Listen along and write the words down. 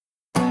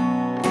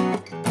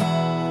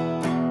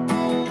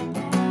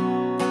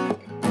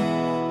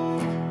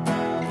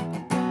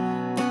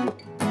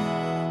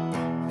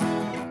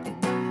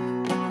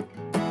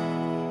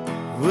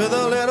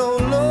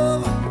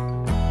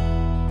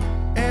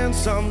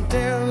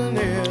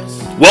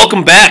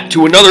Welcome back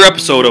to another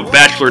episode of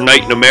Bachelor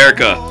Night in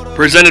America,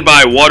 presented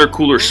by Water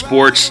Cooler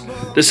Sports.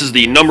 This is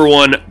the number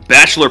one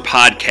Bachelor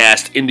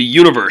podcast in the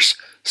universe,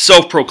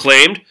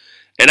 self-proclaimed,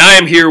 and I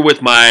am here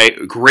with my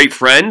great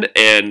friend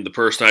and the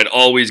person I'd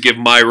always give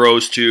my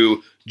rose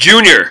to,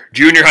 Junior.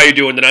 Junior, how you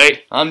doing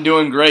tonight? I'm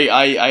doing great.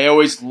 I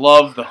always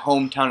love the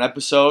hometown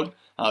episode.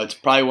 It's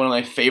probably one of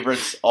my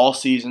favorites all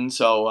season,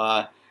 so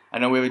I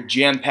know we have a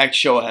jam-packed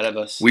show ahead of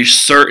us. We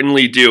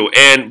certainly do.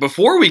 And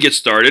before we get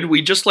started,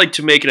 we'd just like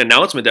to make an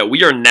announcement that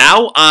we are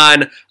now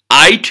on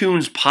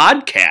iTunes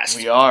Podcast.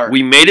 We are.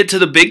 We made it to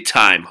the big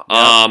time.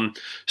 Yep.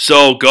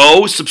 So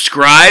go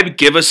subscribe,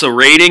 give us a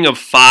rating of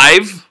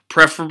 5,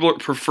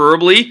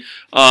 preferably.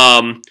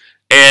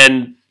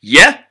 And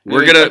yeah,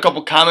 we're gonna a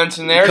couple comments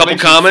in there. A couple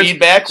comments,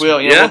 feedback.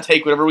 We'll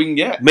take whatever we can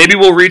get. Maybe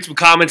we'll read some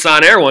comments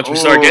on air once we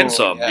start getting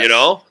some. Yes. You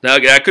know,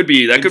 that could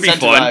be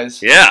fun.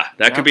 Yeah,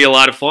 that could be a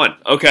lot of fun.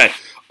 Okay.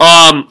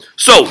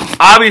 So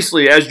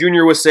obviously, as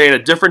Junior was saying, a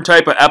different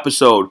type of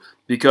episode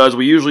because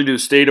we usually do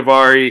State of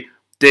Ari,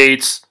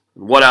 dates,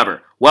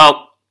 whatever.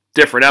 Well,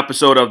 different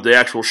episode of the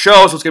actual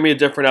show, so it's gonna be a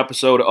different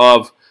episode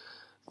of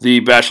the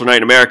Bachelor Night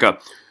in America.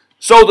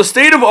 So the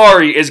State of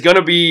Ari is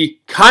gonna be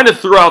kind of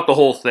throughout the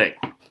whole thing.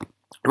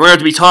 We're going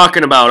to be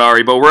talking about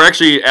Ari, but we're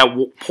actually at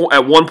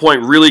one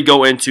point really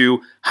go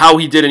into how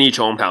he did in each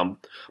hometown.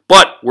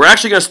 But we're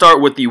actually going to start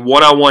with the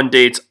one-on-one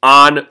dates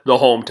on the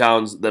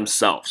hometowns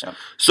themselves. Yeah.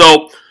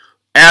 So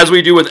as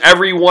we do with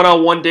every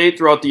one-on-one date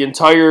throughout the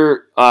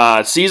entire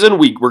season,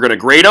 we're going to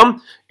grade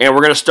them, and we're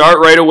going to start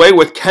right away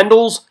with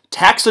Kendall's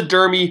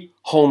taxidermy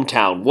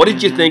hometown. What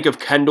did you think of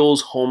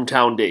Kendall's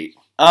hometown date?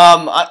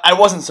 I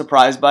wasn't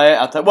surprised by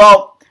it.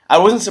 I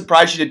wasn't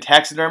surprised she did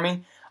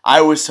taxidermy.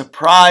 I was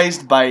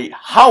surprised by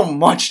how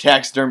much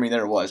taxidermy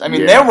there was. I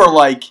mean, there were,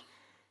 like,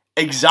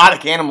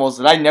 exotic animals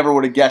that I never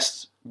would have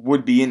guessed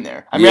would be in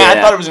there. I mean, I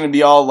thought it was going to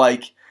be all,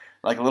 like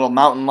a little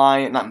mountain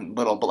lion. Not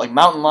little, but, like,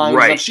 mountain lions.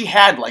 Right. Like, she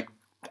had, like,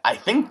 I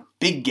think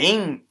big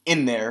game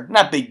in there.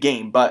 Not big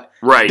game, but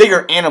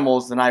bigger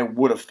animals than I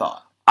would have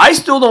thought. I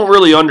still don't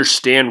really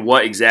understand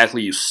what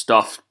exactly you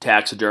stuffed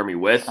taxidermy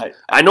with.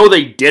 I know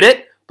they did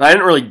it, but I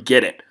didn't really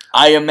get it.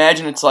 I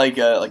imagine it's like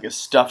a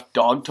stuffed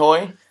dog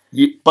toy.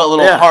 But a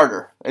little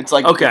harder. It's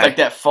like it's like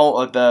that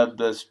foam,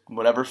 the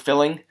whatever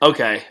filling.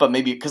 Okay. But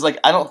maybe because like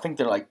I don't think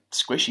they're like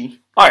squishy.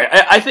 All right,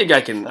 I think I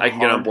can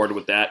get on board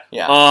with that.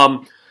 Yeah.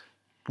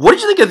 What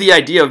did you think of the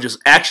idea of just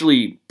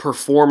actually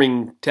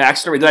performing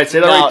taxidermy? Did I say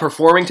that right?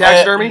 Performing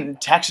taxidermy?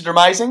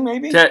 Taxidermizing,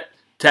 maybe. Yeah.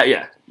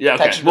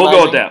 Okay. We'll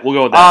go with that.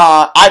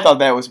 I thought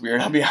that was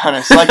weird. I'll be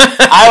honest. Like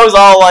I was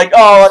all like,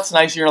 "Oh, that's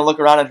nice. You're gonna look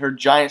around at her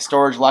giant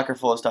storage locker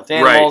full of stuffed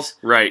animals."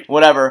 Right.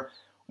 Whatever.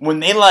 When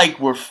they,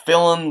 were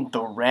filling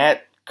the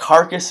rat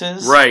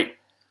carcasses. Right.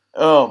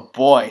 Oh,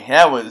 boy.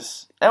 That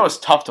was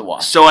tough to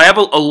watch. So I have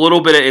a little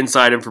bit of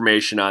inside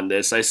information on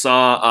this. I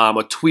saw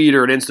a tweet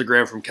or an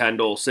Instagram from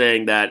Kendall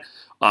saying that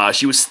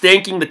she was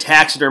thanking the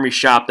taxidermy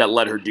shop that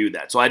let her do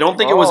that. So I don't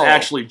think it was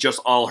actually just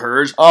all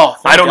hers. Oh,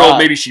 I don't know if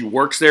maybe she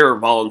works there or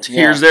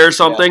volunteers there or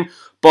something. Yeah.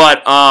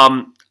 But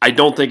I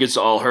don't think it's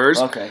all hers.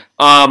 Okay.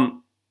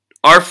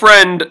 Our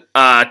friend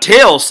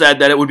Tail said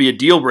that it would be a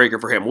deal breaker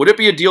for him. Would it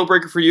be a deal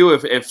breaker for you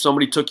if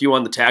somebody took you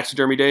on the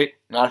taxidermy date?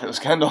 Not if it was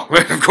Kendall.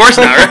 Of course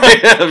not, right?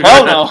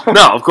 Hell no.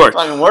 No, of course. It's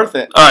not even worth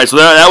it. All right, so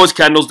that was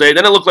Kendall's date.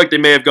 Then it looked like they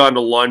may have gone to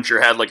lunch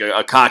or had like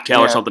a cocktail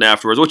or something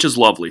afterwards, which is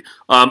lovely.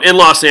 In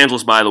Los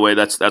Angeles, by the way,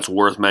 that's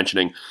worth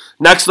mentioning.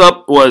 Next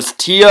up was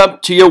Tia.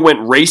 Tia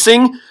went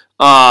racing.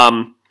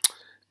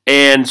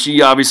 And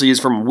she obviously is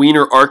from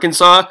Weiner,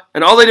 Arkansas,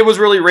 and all they did was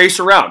really race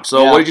around.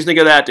 So what did you think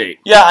of that date?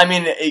 Yeah, I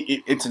mean,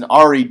 it's an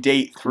Ari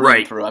date through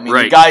and through. I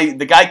mean,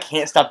 the guy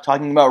can't stop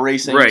talking about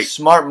racing. Right.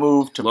 Smart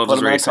move to put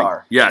him in a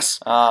car. Yes.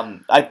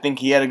 I think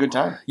he had a good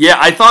time. Yeah,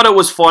 I thought it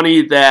was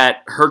funny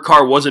that her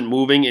car wasn't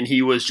moving and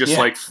he was just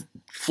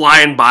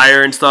flying by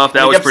her and stuff.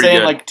 That was pretty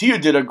good. Like, Tia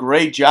did a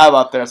great job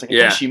out there. I was like,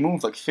 I think she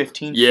moved like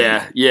 15 feet.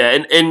 Yeah.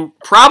 And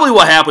probably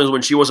what happens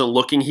when she wasn't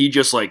looking, he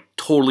just like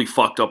totally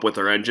fucked up with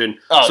her engine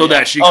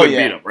that she couldn't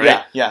beat him,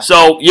 right? Yeah.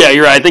 So,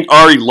 you're right. I think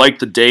Ari liked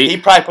the date. He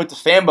probably put the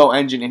Fambo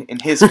engine in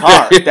his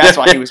car. That's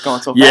why he was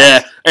going so fast.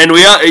 Yeah, and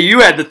you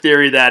had the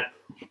theory that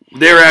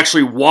they were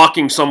actually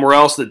walking somewhere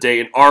else the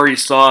day, and Ari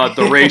saw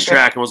the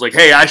racetrack and was like,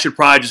 hey, I should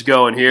probably just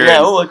go in here.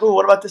 Yeah,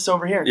 what about this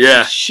over here?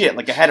 Yeah. Shit,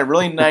 I had a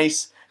really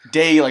nice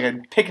day, like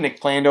a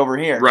picnic planned over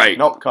here. Right.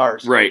 Nope,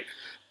 cars. Right.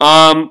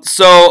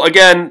 So,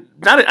 again,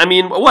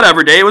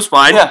 whatever day, it was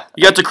fine. Yeah.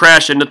 You got to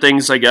crash into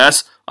things, I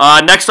guess.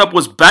 Next up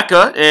was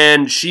Becca,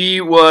 and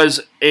she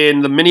was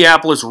in the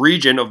Minneapolis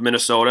region of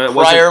Minnesota.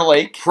 Prior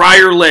Lake.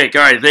 Prior Lake.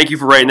 All right, thank you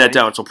for writing that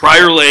down. So,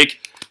 Prior Lake,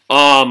 they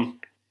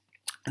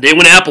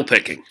went apple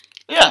picking.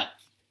 Yeah.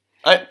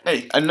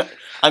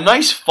 A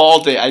nice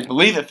fall day. I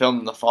believe it filmed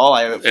in the fall.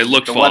 It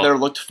looked fall. The weather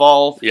looked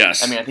fall.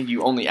 Yes. I mean, I think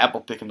you only apple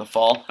pick in the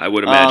fall. I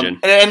would imagine.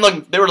 And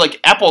look, they were like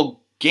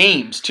apple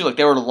games too. Like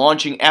they were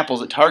launching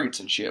apples at Targets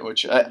and shit,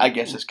 which I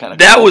guess is kind of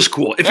that was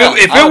cool. If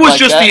it was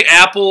just the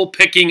apple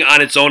picking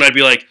on its own, I'd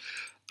be like,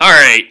 all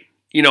right,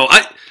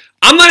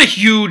 I'm not a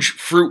huge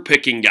fruit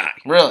picking guy.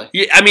 Really?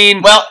 Yeah, I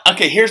mean... Well,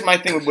 okay, here's my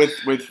thing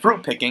with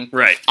fruit picking.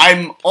 Right.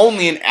 I'm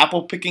only an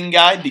apple picking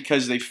guy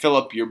because they fill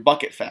up your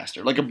bucket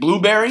faster. Like a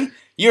blueberry,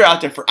 you're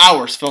out there for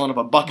hours filling up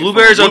a bucket.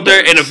 Blueberries out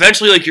there, and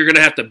eventually like you're going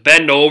to have to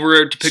bend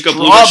over to pick up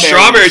blueberries.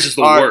 Strawberries is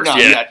the worst. No,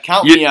 yeah,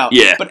 count me out.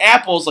 Yeah. But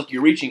apples, like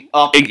you're reaching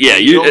up. Yeah,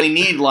 you only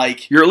need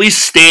like... You're at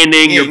least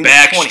standing, your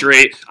back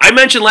straight. I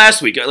mentioned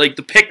last week, like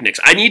the picnics.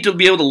 I need to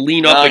be able to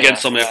lean up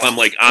against something if I'm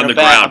like on the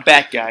ground. A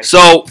back guy.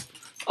 So...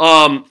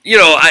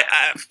 I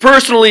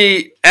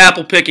personally,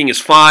 apple picking is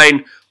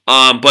fine.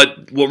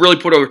 But what really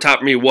put over top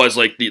of me was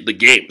like the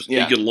games.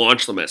 Yeah. You could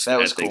launch them as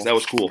things. Cool. That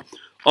was cool.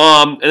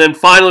 And then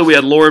finally we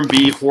had Lauren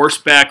B.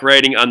 horseback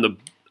riding on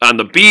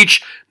the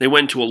beach. They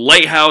went to a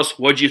lighthouse.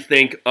 What'd you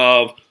think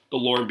of the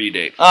Lauren B.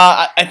 date?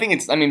 I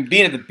think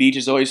being at the beach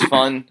is always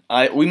fun.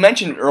 We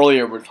mentioned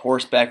earlier with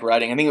horseback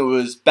riding. I think it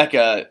was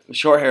Becca,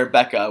 short-haired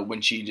Becca,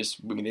 when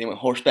they went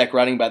horseback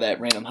riding by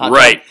that random hot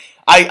dog.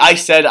 I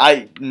said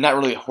I'm not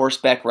really a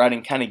horseback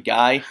riding kind of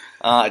guy.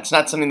 It's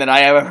not something that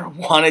I ever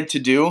wanted to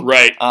do.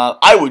 Right.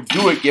 I would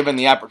do it given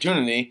the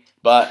opportunity,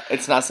 but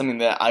it's not something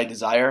that I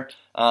desire.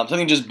 So I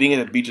think just being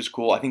at the beach is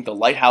cool. I think the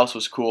lighthouse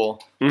was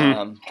cool,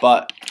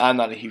 but I'm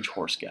not a huge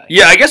horse guy.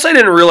 Yeah, I guess I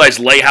didn't realize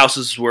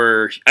lighthouses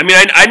were... I mean,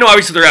 I know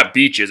obviously they're at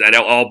beaches, at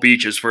all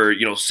beaches for,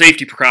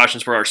 safety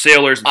precautions for our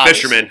sailors and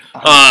fishermen,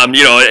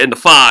 in the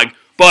fog.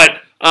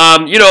 But...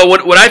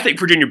 when I think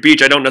Virginia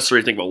Beach, I don't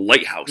necessarily think of a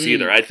lighthouse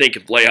either. I think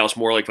of lighthouse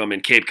more like if I'm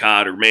in Cape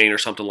Cod or Maine or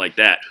something like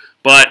that.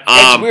 But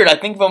it's weird. I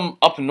think of them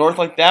up north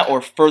like that or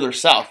further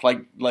south,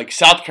 like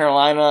South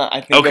Carolina.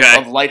 I think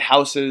of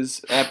lighthouses.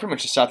 Pretty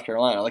much just South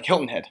Carolina, like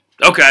Hilton Head.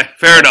 Okay,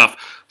 fair enough.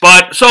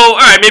 But all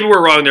right, maybe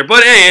we're wrong there.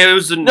 But hey, it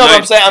was a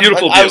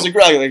beautiful view. I was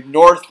agreeing. Like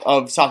north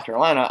of South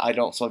Carolina, I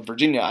don't. So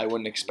Virginia, I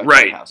wouldn't expect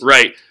lighthouses.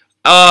 Right.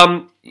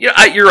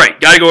 You're right.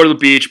 Got to go to the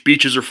beach.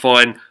 Beaches are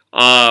fun.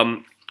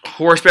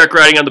 Horseback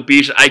riding on the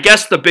beach. I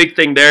guess the big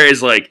thing there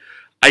is like,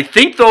 I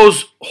think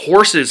those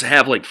horses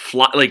have like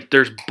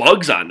there's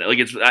bugs on them. Like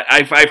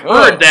I've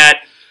heard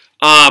that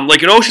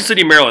like in Ocean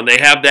City, Maryland, they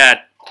have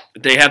that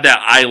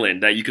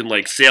island that you can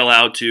like sail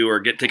out to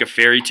or take a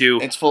ferry to.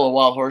 It's full of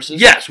wild horses.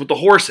 Yes, with the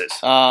horses.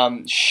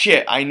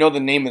 Shit, I know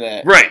the name of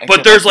that. Right,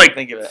 but there's like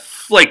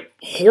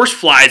horse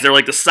flies. They're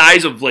like the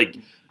size of like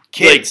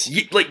kids,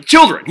 like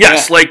children.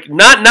 Yes, like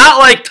not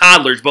like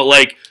toddlers, but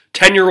like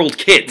 10-year-old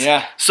kids.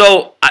 Yeah.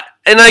 So.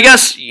 And I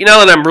guess,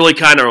 that I'm really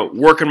kind of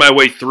working my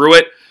way through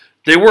it,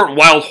 they weren't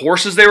wild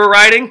horses they were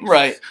riding.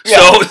 Right.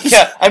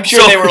 Yeah, I'm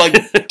sure they were like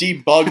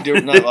debugged or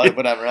not, like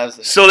whatever.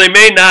 So they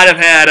may not have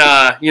had,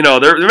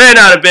 there may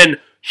not have been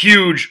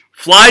huge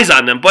flies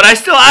on them, but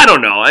I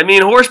don't know. I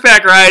mean,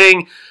 horseback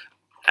riding,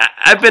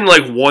 I've been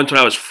like once when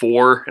I was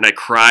 4 and I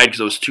cried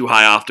because I was too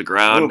high off the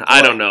ground.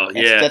 I don't know.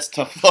 That's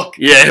tough luck.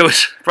 Yeah, it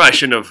was, probably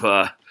shouldn't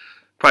have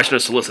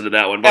solicited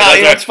that one.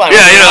 But that's fine.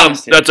 Yeah,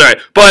 that's all right.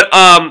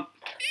 But,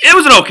 it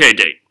was an okay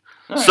date.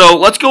 Right. So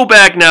let's go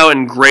back now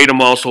and grade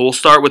them all. So we'll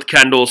start with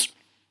Kendall's.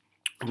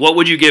 What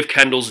would you give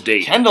Kendall's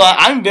date? Kendall,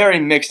 I'm very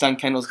mixed on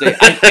Kendall's date.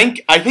 I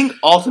think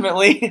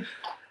ultimately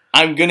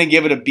I'm gonna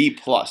give it a B+.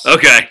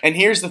 Okay. And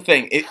here's the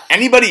thing: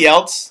 anybody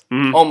else,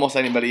 almost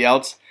anybody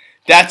else,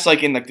 that's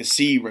like in like the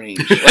C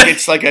range. Like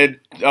it's like a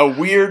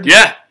weird.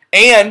 Yeah.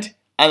 And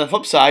on the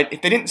flip side,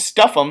 if they didn't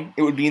stuff them,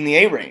 it would be in the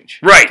A range.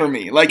 Right. For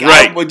me,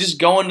 I would just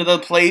go into the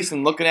place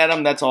and looking at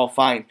them. That's all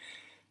fine.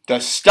 The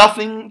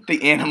stuffing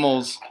the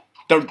animals,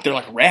 they're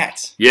like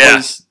rats. Yeah.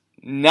 Was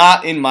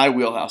not in my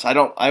wheelhouse.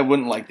 I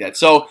wouldn't like that.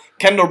 So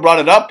Kendall brought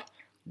it up.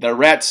 The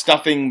rat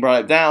stuffing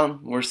brought it down.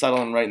 We're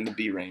settling right in the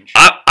B range.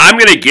 I'm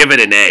going to give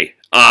it an A.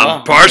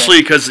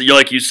 Partially because,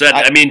 like you said,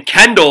 I mean,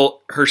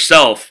 Kendall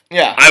herself,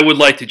 I would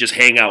like to just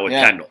hang out with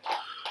Kendall.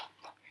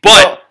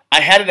 But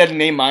I had it at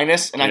an A-,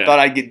 and I thought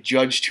I'd get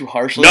judged too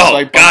harshly. No, so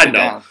I God, no.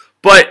 down.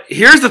 But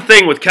here's the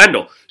thing with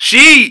Kendall.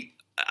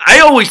 I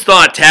always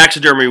thought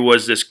taxidermy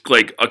was this,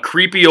 like, a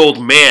creepy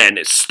old man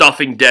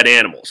stuffing dead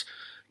animals.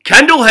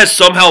 Kendall has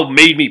somehow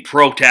made me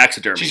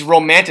pro-taxidermy. She's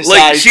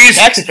romanticized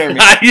taxidermy.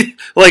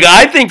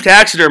 I think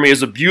taxidermy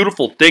is a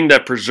beautiful thing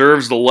that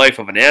preserves the life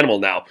of an animal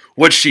now,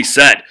 what she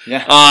said.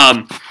 Yeah.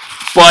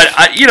 But,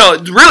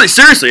 really,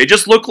 seriously, it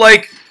just looked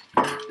like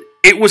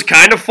it was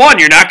kind of fun.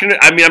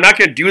 I'm not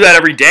going to do that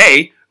every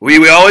day.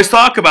 We always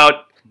talk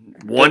about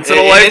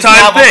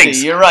once-in-a-lifetime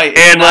things. You're right.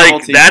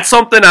 And that's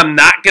something I'm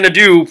not gonna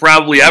do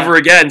probably ever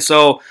again.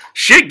 So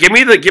shit, give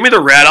me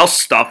the rat. I'll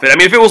stuff it. I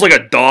mean, if it was like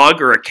a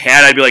dog or a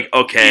cat, I'd be like,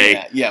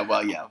 okay. Yeah.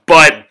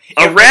 But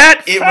a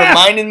rat. It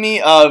reminded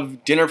me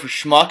of Dinner for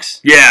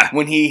Schmucks. Yeah.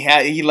 When he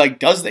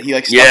does that. He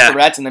stuffs the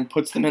rats and then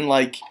puts them in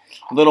like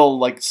little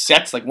like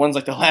sets. Like one's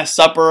like the Last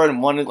Supper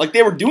and one is like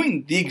they were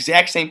doing the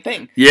exact same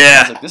thing. Yeah.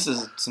 I was like, this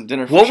is some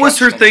Dinner for Schmucks. What was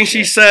her thing?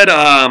 She said,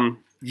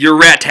 "You're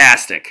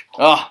rat-tastic."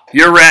 Oh,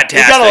 you're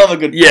rat-tastic. You gotta love a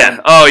good pun. Yeah.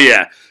 Oh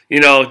yeah.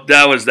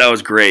 That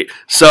was great.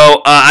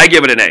 So I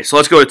give it an A. So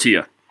let's go to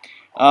Tia.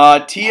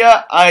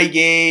 Tia, I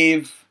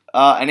gave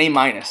an A-.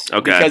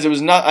 Okay. Because it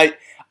was not.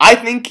 I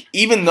think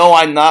even though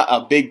I'm not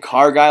a big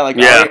car guy,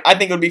 I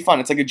think it would be fun.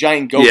 It's like a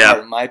giant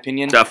go-kart in my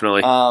opinion.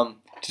 Definitely.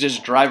 to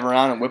just drive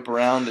around and whip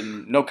around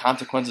and no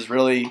consequences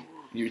really.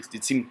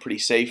 It seemed pretty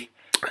safe.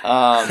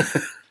 Well,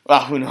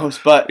 who knows?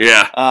 But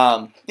yeah,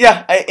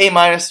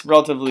 A-,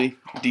 relatively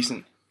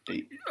decent.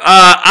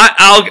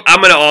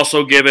 I'm gonna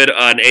also give it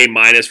an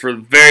A- for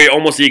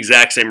almost the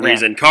exact same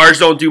reason. Cars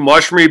don't do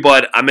much for me,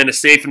 but I'm in a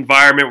safe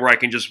environment where I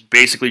can just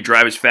basically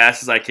drive as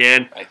fast as I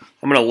can. Right.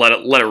 I'm gonna let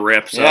it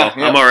rip. So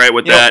I'm all right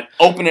with that.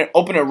 Open it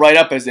right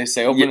up, as they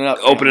say. Open it up.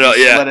 Open it up.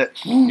 Yeah. Let it.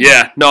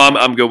 Yeah. No,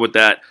 I'm good with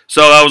that.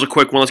 So that was a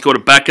quick one. Let's go to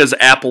Becca's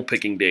apple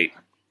picking date.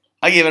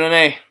 I give it an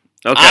A.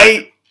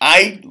 Okay.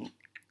 I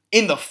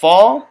in the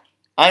fall,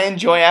 I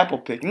enjoy apple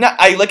picking.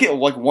 I like it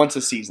like once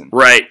a season.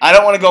 Right. I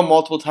don't want to go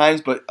multiple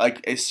times, but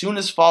like as soon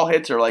as fall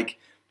hits, or like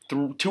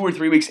 2 or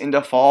 3 weeks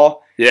into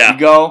fall, you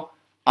go.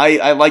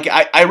 I like it.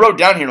 I wrote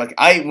down here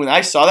when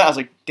I saw that, I was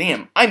like,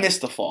 damn, I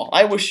missed the fall.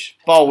 I wish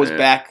fall was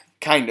back.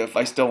 Kind of.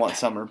 I still want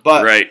summer,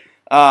 but right.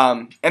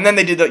 And then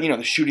they did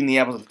the shooting the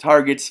apples at the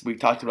targets. We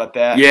talked about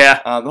that. Yeah.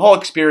 The whole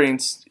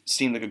experience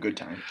seemed like a good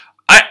time.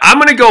 I'm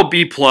gonna go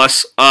B+.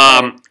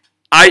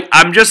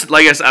 I'm just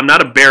like I said, I'm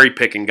not a berry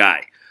picking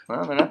guy.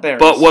 Well, they're not berries.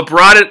 But what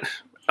brought it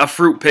a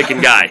fruit picking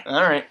guy.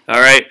 All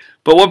right.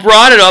 But what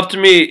brought it up to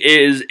me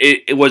is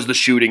it was the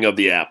shooting of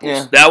the apples.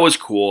 Yeah. That was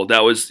cool.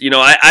 That was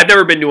I've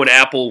never been to an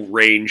apple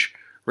range,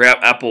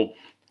 apple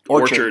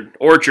orchard.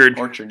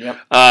 Yep.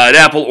 An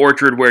apple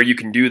orchard where you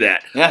can do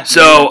that. Yeah.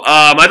 So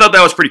I thought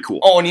that was pretty cool.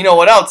 Oh, and you know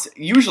what else?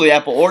 Usually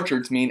apple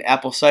orchards mean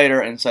apple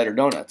cider and cider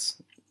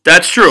donuts.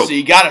 That's true. So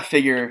you got to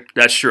figure.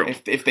 That's true.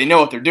 If they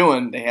know what they're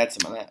doing, they had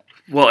some of that.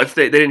 Well, if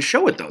they didn't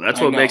show it though, that's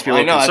what makes me a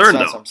little concerned.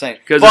 That's what I'm saying.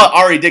 But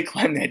Ari did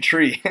climb that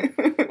tree.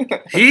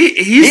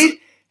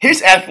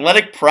 His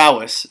athletic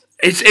prowess.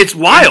 It's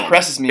wild.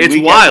 Impresses me. It's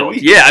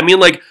wild. Yeah, I mean,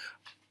 like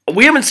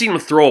we haven't seen him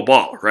throw a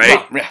ball,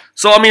 right? No, yeah.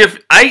 So I mean, if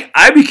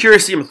I'd be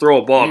curious to see him throw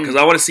a ball because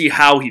I want to see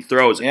how he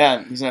throws it.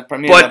 Yeah, he's not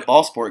probably a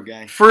ball sport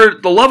guy. For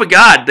the love of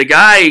God, the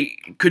guy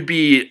could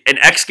be an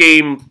X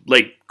game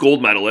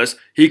gold medalist.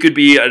 He could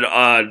be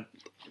a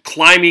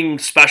climbing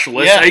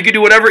specialist. Yeah. He could do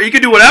whatever. He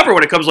could do whatever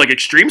when it comes to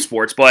extreme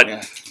sports. But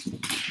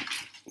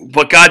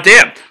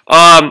goddamn.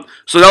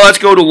 So now let's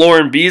go to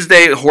Lauren B's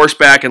day,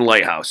 horseback and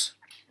lighthouse.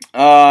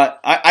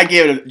 I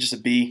gave it just a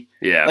B.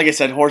 Yeah. Like I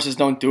said, horses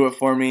don't do it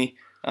for me.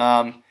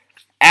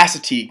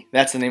 Assateague,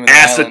 that's the name of the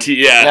island. Assateague,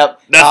 yeah.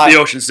 Yep. That's the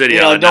Ocean City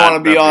island. I don't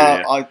want to be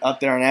out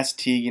there on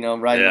Assateague,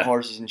 riding the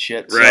horses and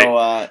shit. Right. So,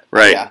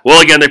 right. Yeah.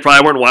 Well, again, they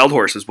probably weren't wild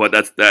horses, but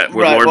that's that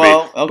would Lauren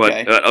be.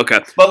 Okay. But,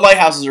 okay. But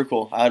lighthouses are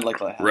cool. I'd like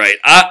lighthouses. Right.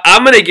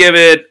 I'm gonna give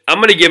it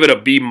a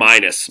B-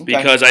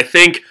 because I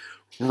think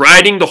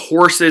riding the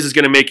horses is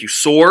gonna make you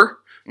sore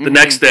the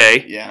next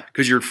day. Yeah.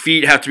 Because your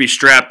feet have to be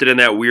strapped in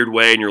that weird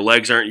way, and your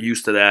legs aren't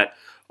used to that.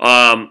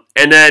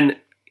 And then.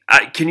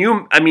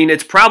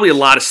 It's probably a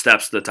lot of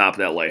steps to the top of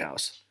that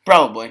lighthouse.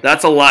 Probably.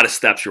 That's a lot of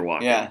steps you're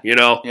walking. Yeah.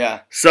 Yeah.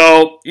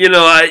 So,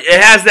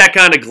 it has that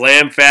kind of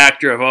glam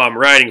factor of, I'm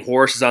riding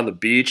horses on the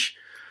beach.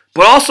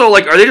 But also,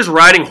 are they just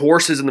riding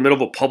horses in the middle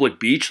of a public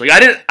beach?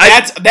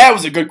 That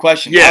was a good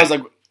question. Yeah. I was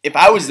like, if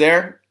I was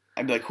there,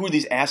 I'd be like, who are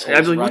these assholes?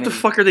 I'd be like, what the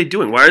fuck are they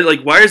doing?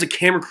 Why is a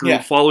camera crew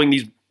following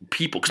these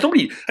people? Because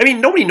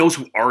nobody knows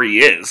who Ari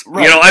is.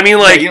 Right.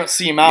 You don't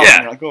see him out. Yeah.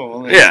 And you're like,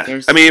 oh, well, yeah.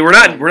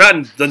 We're not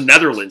in the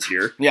Netherlands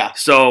here. Yeah.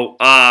 So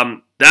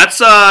that's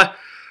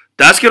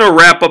gonna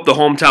wrap up the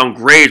hometown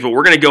grades, but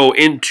we're gonna go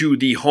into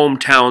the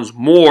hometowns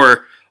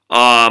more,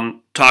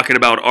 talking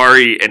about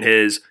Ari and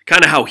his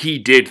kind of how he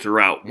did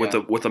throughout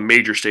with a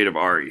major state of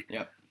Ari.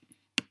 Yep.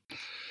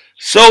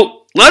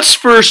 So let's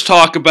first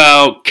talk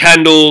about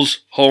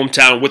Kendall's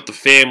hometown with the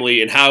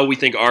family and how we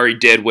think Ari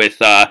did with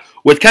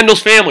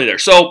Kendall's family there.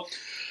 So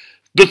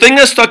the thing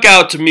that stuck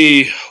out to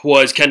me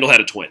was Kendall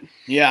had a twin.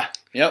 Yeah.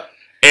 Yep.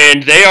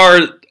 And they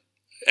are,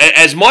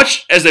 as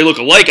much as they look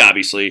alike,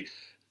 obviously,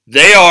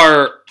 they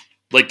are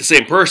like the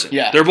same person.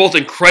 Yeah. They're both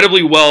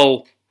incredibly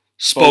well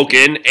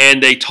spoken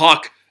and they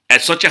talk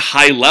at such a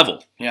high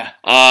level. Yeah.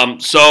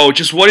 So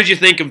just what did you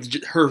think of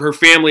her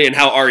family and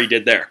how Ari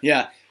did there?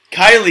 Yeah.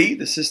 Kylie,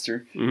 the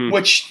sister,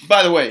 which,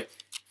 by the way,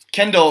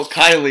 Kendall,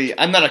 Kylie,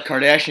 I'm not a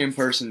Kardashian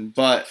person,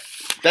 but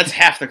that's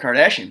half the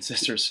Kardashian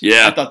sisters.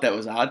 Yeah. I thought that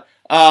was odd.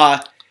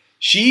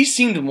 She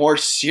seemed more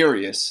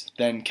serious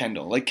than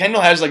Kendall.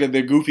 Kendall has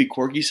the goofy,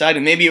 quirky side,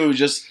 and maybe it was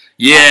just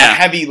a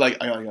heavy a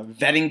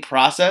vetting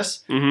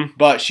process. Mm-hmm.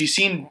 But she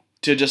seemed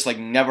to just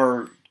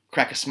never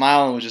crack a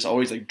smile and was just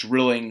always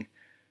drilling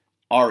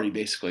Ari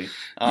basically.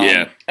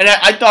 And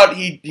I thought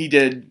he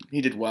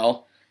did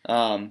well.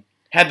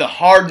 Had the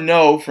hard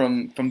no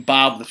from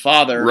Bob the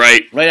father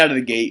right out of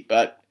the gate,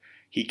 but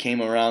he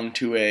came around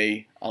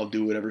to I'll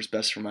do whatever's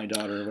best for my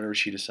daughter or whatever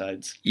she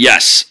decides.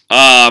 Yes.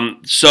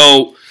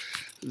 So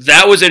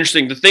that was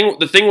interesting. The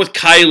thing with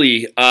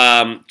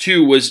Kylie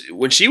too was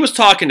when she was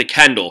talking to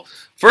Kendall.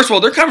 First of all,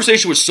 their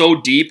conversation was so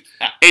deep,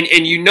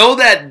 and you know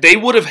that they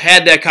would have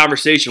had that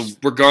conversation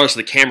regardless of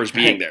the cameras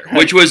being there,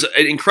 which was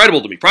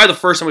incredible to me. Probably the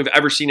first time we've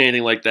ever seen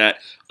anything like that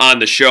on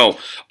the show.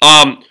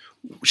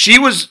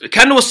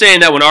 Kendall was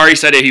saying that when Ari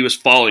said that he was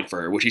falling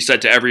for her, which he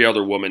said to every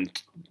other woman,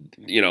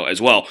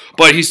 as well.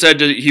 But he said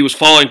he was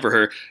falling for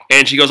her,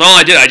 and she goes, "All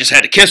I did, I just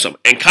had to kiss him."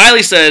 And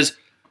Kylie says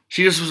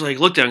she just was like,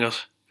 looked at him and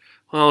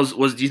goes,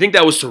 "Well, do you think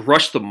that was to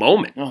rush the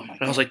moment?" Oh my God.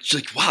 And I was like,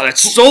 wow,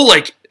 that's so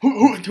like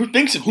who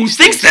thinks of who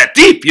thinks that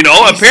deep?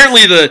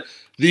 Apparently the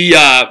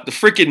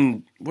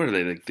freaking what are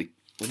they like the.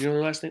 What do you know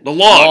their last name? The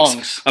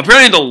Longs.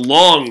 Apparently the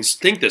Longs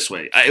think this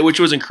way, which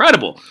was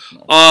incredible.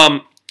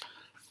 But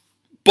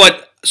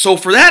so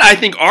for that, I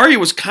think Ari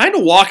was kind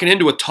of walking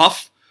into a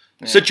tough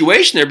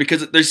situation there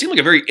because they seem like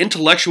a very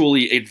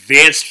intellectually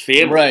advanced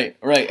family.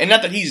 Right. And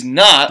not that he's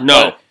not.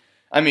 No. But,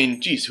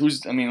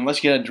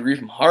 unless you get a degree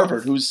from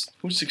Harvard, who's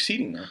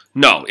succeeding there?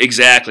 No,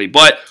 exactly.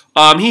 But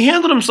he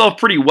handled himself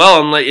pretty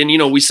well,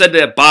 and we said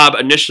that Bob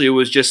initially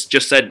was just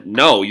said,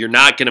 no, you're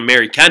not going to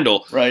marry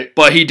Kendall. Right.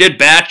 But he did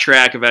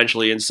backtrack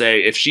eventually and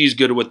say, if she's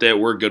good with it,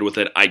 we're good with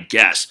it, I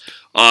guess.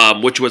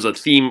 Which was a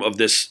theme of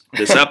this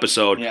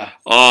episode. Yeah.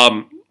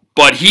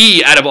 But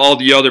he, out of all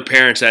the other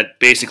parents that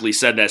basically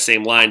said that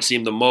same line,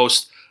 seemed the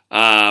most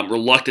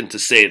reluctant to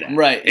say that.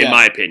 Right. In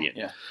my opinion.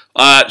 Yeah.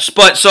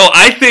 But so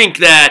I think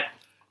that.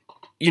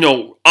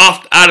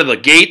 Out of the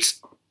gates,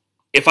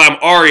 if I'm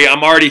Ari,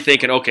 I'm already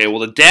thinking, okay, well,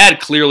 the dad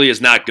clearly is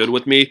not good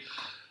with me.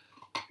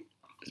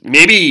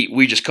 Maybe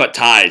we just cut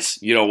ties,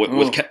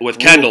 with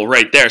Kendall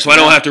right there, so I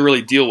don't have to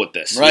really deal with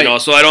this,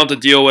 right. So I don't have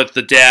to deal with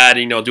the dad,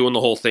 doing the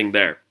whole thing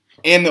there.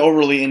 And the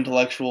overly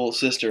intellectual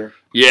sister.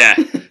 Yeah.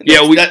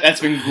 That's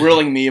been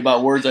grilling me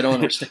about words I don't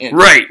understand.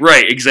 Right,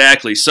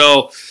 exactly.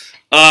 So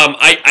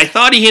I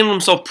thought he handled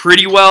himself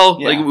pretty well.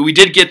 Yeah. Like, we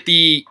did get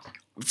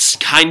it's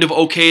kind of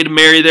okay to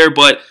marry there,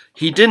 but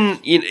he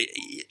didn't.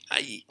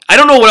 I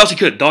don't know what else he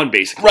could have done.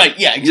 Basically, right?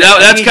 Yeah,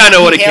 exactly. That's kind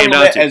of what it came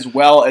down to. As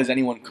well as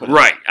anyone could.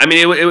 Right. I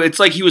mean, it's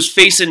like he was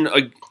facing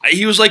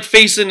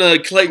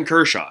Clayton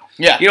Kershaw.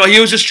 Yeah. He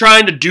was just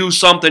trying to do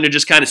something to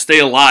just kind of stay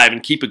alive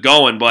and keep it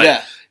going.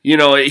 But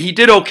he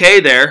did okay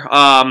there.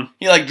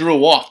 He drew a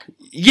walk.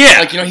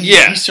 Yeah.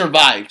 He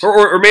survived.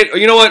 Or made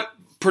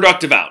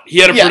productive out. He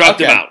had a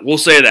productive out. We'll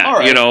say that.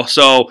 Right.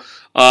 So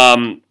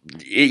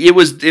it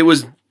was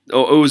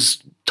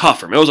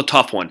tough for him. It was a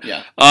tough one.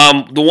 Yeah.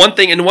 The one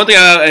thing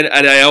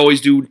I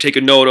always do take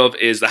a note of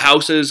is the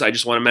houses. I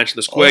just want to mention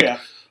this quick. Oh,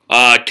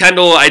 yeah.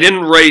 Kendall, I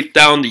didn't write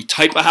down the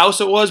type of house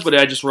it was, but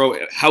I just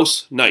wrote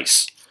house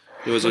nice.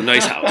 It was a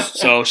nice house.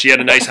 So she had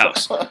a nice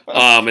house.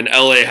 An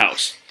LA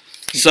house.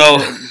 So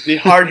the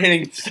hard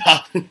hitting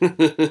stuff.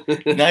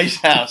 Nice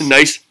house.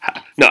 House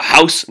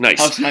nice.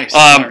 House nice.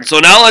 So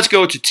now let's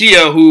go to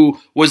Tia, who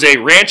was a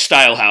ranch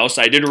style house.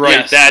 I did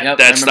write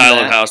that style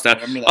of house down.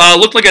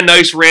 Looked like a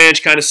nice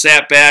ranch, kind of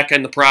sat back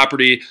on the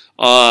property.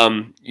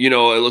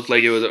 It looked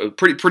like it was a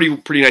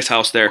pretty nice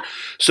house there.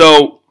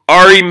 So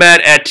Ari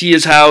met at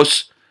Tia's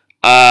house.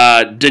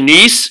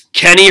 Denise,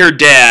 Kenny, her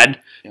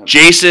dad,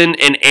 Jason,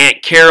 and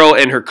Aunt Carol,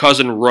 and her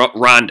cousin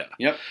Rhonda.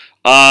 Yep.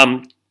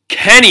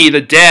 Kenny,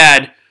 the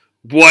dad,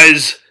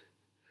 was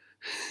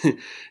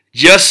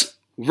just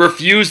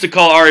refused to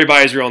call Ari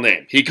by his real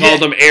name. He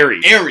called him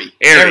Ari.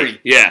 Ari.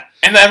 Yeah.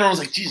 And everyone was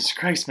like, Jesus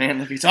Christ, man,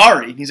 if it's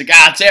Ari. And he's like,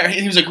 it's Ari. And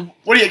he was like,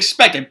 what do you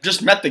expect? I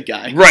just met the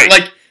guy.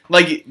 Right.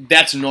 Like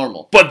that's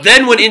normal. But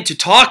then went into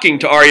talking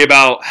to Ari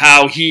about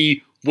how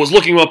he was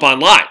looking him up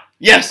online.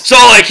 Yes. So,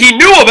 he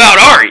knew about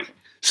Ari.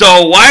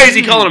 So why is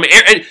he calling him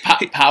Ari?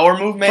 Power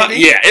move, maybe?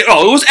 Yeah. It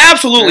was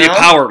absolutely a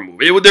power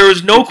move. There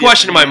was no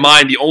question in my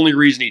mind the only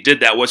reason he did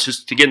that was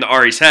just to get into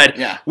Ari's head.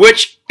 Yeah.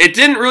 Which it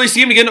didn't really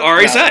seem to get into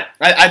Ari's head.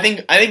 I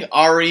think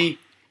Ari,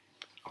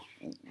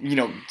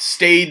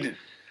 stayed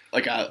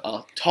like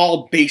a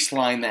tall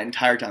baseline that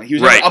entire time. He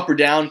was never up or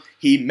down.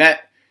 He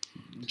met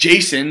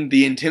Jason,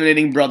 the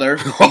intimidating brother,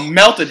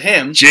 melted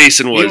him.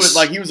 Jason was...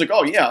 He was like,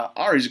 oh yeah,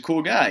 Ari's a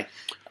cool guy.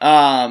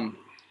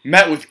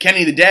 Met with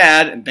Kenny the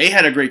dad, and they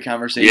had a great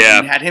conversation. Yeah.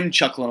 And had him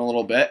chuckling a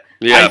little bit.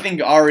 Yeah. I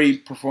think Ari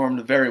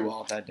performed very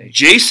well that day.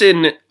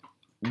 Jason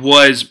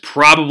was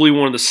probably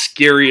one of the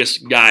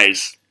scariest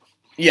guys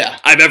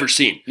I've ever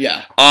seen.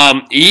 Yeah.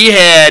 He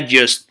had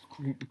just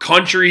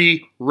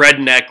country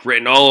redneck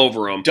written all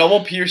over him.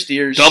 Double pierced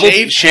ears.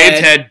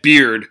 Shaved head,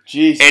 beard.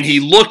 Jesus. And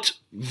he looked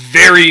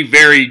very,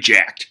 very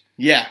jacked.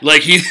 Yeah.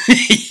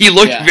 He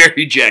looked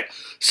very jacked.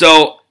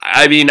 So,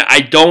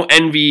 I don't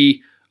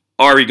envy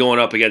Ari going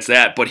up against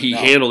that, but he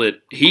handled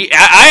it.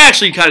 I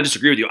actually kind of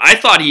disagree with you. I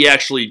thought he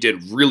actually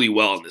did really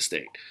well in this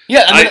thing.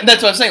 Yeah,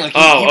 that's what I'm saying.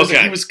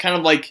 He was kind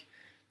of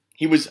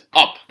he was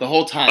up the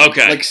whole time.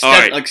 Okay,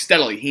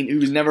 steadily. He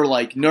was never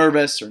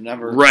nervous or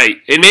never. Right,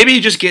 and maybe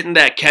just getting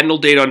that Kendall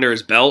date under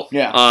his belt,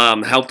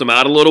 helped him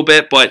out a little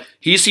bit. But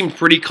he seemed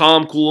pretty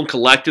calm, cool, and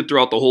collected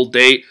throughout the whole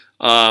date.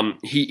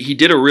 He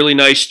did a really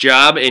nice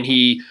job, and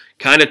he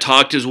kind of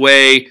talked his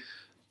way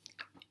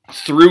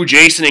through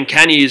Jason and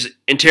Kenny's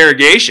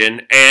interrogation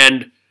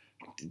and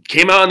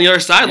came out on the other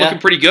side looking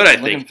pretty good, I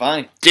think. Looking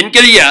fine. Didn't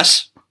get a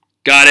yes.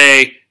 Got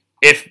a,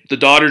 if the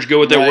daughter's good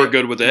with it, we're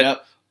good with it.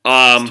 Yep.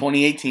 It's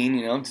 2018,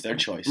 it's their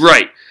choice.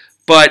 Right.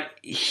 But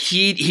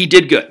he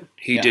did good.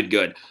 He did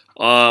good.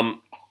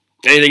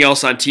 Anything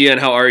else on Tia and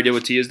how Ari did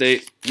with Tia's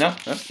date? No,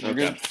 we're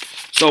good.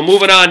 So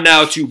moving on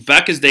now to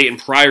Becca's date in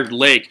Prior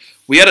Lake,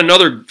 we had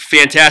another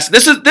fantastic.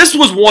 This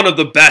was one of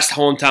the best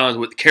hometowns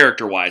with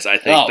character-wise, I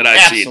think, that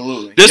I've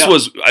seen. This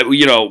was,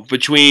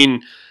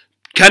 between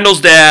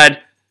Kendall's dad,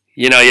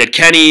 you had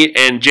Kenny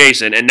and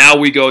Jason, and now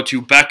we go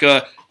to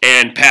Becca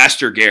and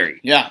Pastor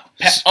Gary. Yeah,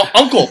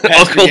 Uncle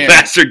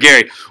Pastor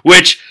Gary,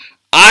 which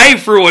I,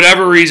 for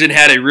whatever reason,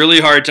 had a really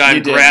hard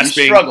time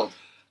grasping. You struggled.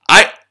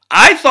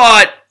 I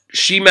thought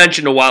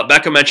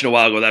Becca mentioned a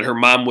while ago that her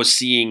mom was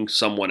seeing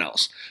someone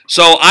else.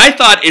 So I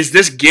thought, is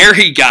this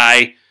Gary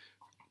guy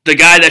the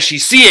guy that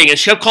she's seeing? And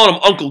she kept calling him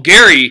Uncle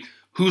Gary,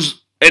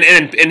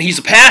 and he's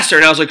a pastor.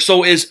 And I was like,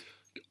 so is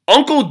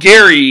Uncle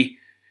Gary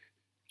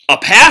a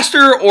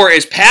pastor, or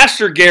is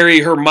Pastor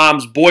Gary her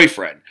mom's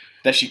boyfriend?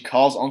 That she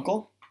calls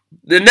uncle?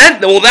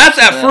 That's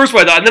at first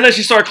what I thought. And then as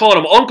she started calling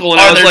him uncle, and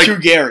I was like, two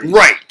Garys.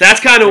 Right. That's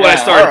kind of what I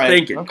started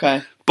thinking.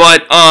 Okay.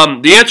 But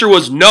the answer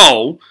was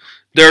no.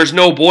 There's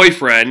no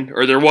boyfriend,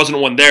 or there wasn't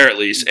one there at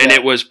least, and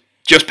it was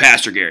just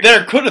Pastor Gary.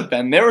 There could have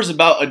been. There was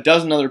about a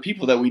dozen other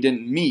people that we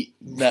didn't meet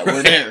that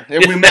were there.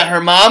 We met her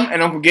mom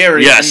and Uncle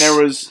Gary, and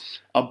there was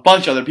a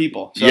bunch of other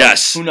people. So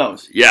who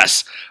knows?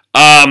 Yes.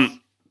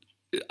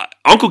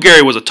 Uncle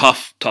Gary was a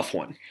tough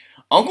one.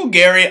 Uncle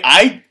Gary,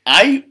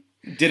 I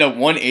did a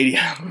 180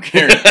 on Uncle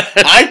Gary.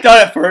 I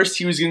thought at first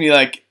he was going to be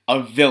like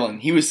a villain.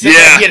 He was sitting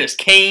there, he had his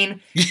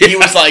cane. Yeah. He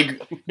was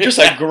like just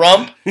a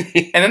grump.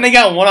 And then they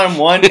got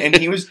one-on-one, and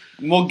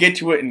we'll get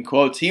to it in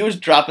quotes. He was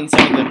dropping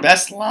some of the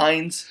best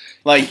lines.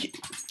 Like,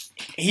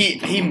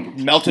 he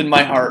melted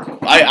my heart.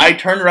 I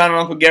turned around on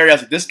Uncle Gary. I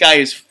was like, this guy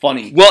is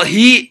funny. Well,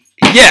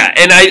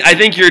 and I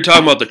think you're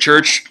talking about the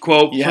church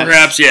quote,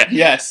 perhaps. Yeah.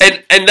 Yes.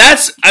 And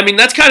that's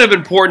kind of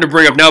important to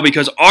bring up now,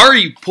 because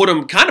Ari put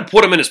him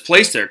in his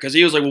place there, because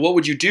he was like, well, what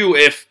would you do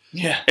if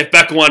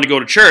Becca wanted to go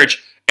to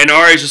church? And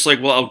Ari's just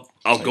like, well,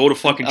 I'll go to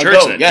fucking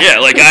church then. Yeah,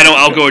 like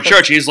I'll go to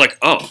church. And he's like,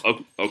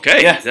 oh,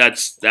 okay,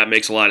 that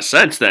makes a lot of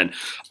sense then.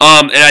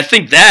 And I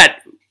think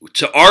that,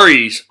 to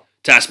Ari's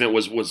testament,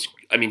 was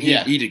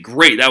he did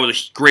great. That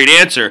was a great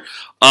answer.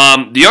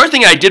 The other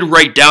thing I did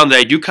write down that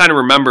I do kind of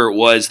remember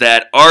was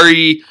that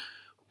Ari,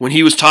 when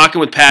he was talking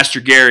with Pastor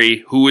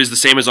Gary, who is the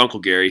same as Uncle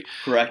Gary,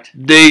 correct?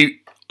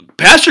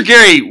 Pastor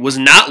Gary was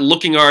not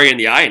looking Ari in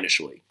the eye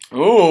initially.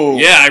 Oh,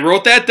 yeah, I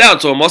wrote that down.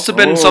 So it must have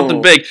been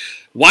something big.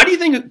 Why do you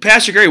think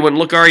Pastor Gary wouldn't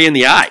look Ari in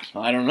the eye?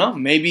 I don't know.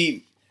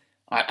 Maybe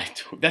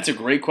that's a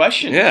great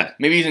question. Yeah.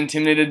 Maybe he's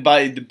intimidated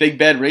by the big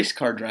bad race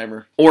car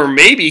driver. Or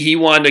maybe he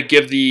wanted to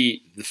give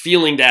the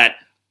feeling that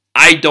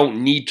I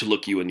don't need to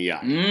look you in the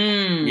eye.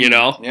 You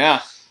know?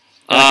 Yeah.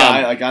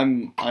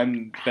 I'm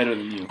better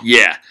than you.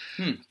 Yeah.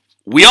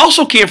 We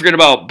also can't forget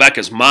about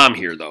Becca's mom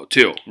here, though,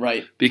 too.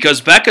 Right.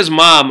 Because Becca's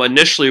mom,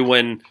 initially,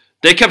 when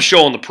they kept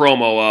showing the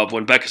promo of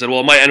when Becca said, well,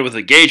 it might end with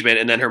engagement,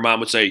 and then her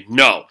mom would say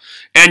no.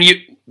 And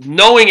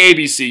knowing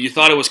ABC, you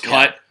thought it was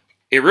cut.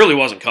 Yeah. It really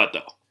wasn't cut,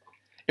 though.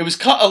 It was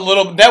cut a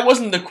little. That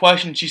wasn't the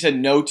question she said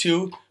no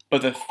to,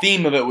 but the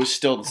theme of it was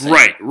still the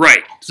same.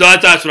 Right. So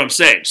that's what I'm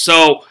saying.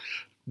 So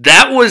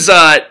that was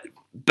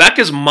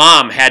Becca's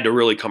mom had to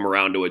really come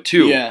around to it,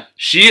 too. Yeah.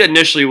 She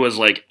initially was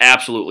like,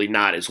 absolutely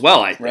not as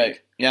well, I think. Right,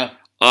 yeah.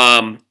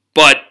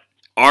 But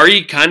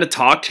Ari kind of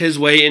talked his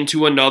way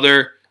into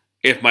another,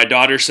 if my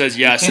daughter says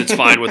yes, it's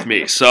fine with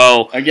me.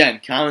 So again,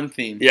 common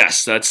theme.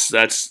 Yes, this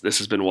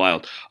has been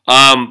wild.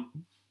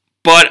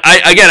 But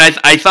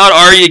I thought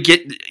Ari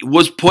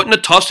was put in a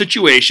tough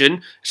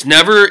situation. As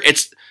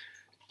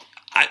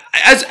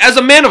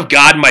a man of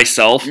God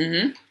myself,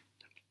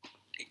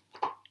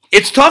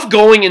 it's tough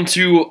going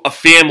into a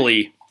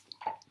family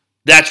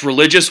that's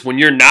religious when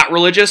you're not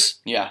religious.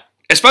 Yeah.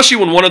 Especially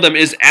when one of them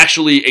is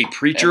actually a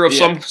preacher of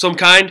some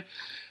kind.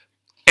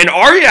 And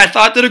Ari, I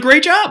thought, did a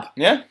great job.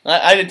 Yeah,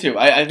 I did too.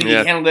 I think he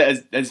handled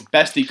it as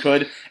best he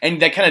could,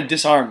 and that kind of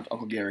disarmed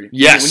Uncle Gary.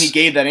 Yes. When he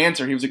gave that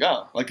answer, he was like,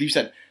 oh, like you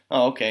said,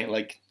 oh, okay,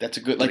 like that's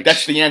a good, like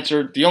that's the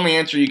answer, the only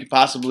answer you could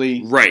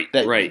possibly, right.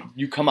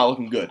 You come out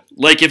looking good.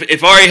 Like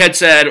if Ari had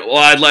said, well,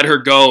 I'd let her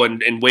go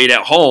and wait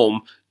at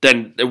home,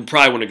 then it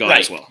probably wouldn't have gone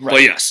as well. Right.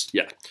 But yes,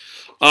 yeah.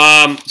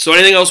 So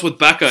anything else with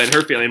Becca and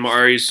her family,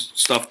 Ari's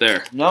stuff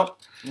there? Nope,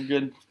 we're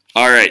good.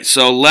 All right,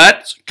 so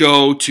let's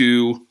go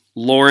to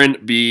Lauren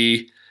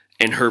B.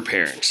 and her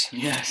parents.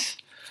 Yes.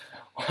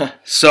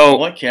 So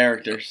what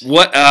characters?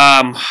 What?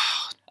 I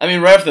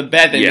mean, right off the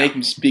bat, they make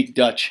him speak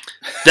Dutch.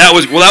 That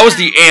was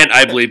the aunt,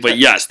 I believe. But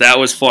yes, that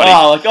was funny.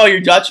 Oh,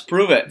 you're Dutch?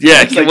 Prove it.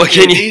 Yeah.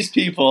 These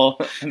people,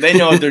 they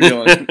know what they're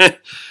doing.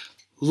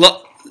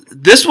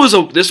 This was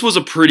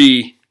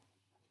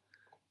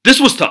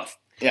tough.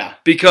 Yeah.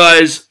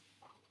 Because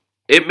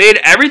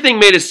everything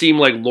made it seem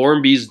like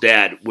Lauren B's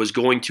dad was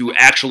going to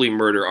actually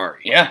murder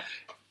Ari. Yeah.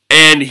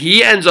 And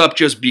he ends up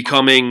just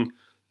becoming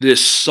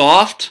this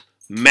soft,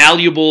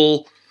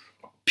 malleable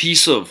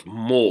piece of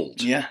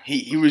mold. Yeah,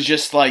 he was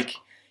just like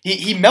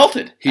he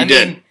melted. He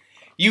did.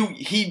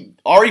 He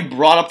already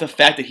brought up the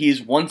fact that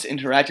he's once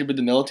interacted with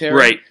the military.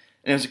 Right.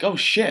 And I was like, oh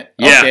shit.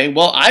 Yeah. Okay,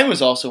 well I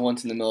was also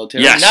once in the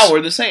military. Yes. Now we're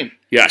the same.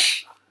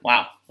 Yes.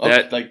 Wow.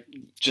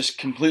 Just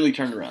completely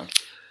turned around.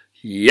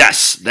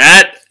 Yes.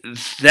 That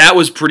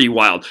was pretty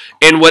wild.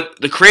 And what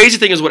the crazy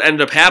thing is, what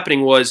ended up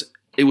happening was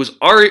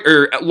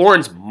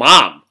Lauren's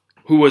mom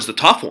who was the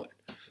tough one.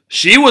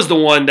 She was the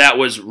one that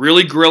was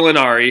really grilling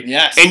Ari,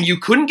 yes. And you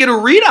couldn't get a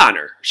read on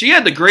her. She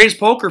had the greatest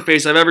poker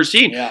face I've ever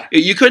seen. Yeah.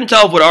 You couldn't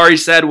tell if what Ari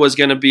said was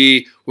going to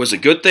be a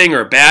good thing or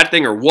a bad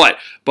thing or what.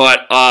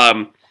 But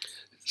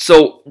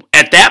so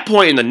at that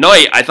point in the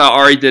night, I thought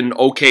Ari did an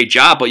okay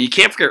job. But you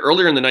can't forget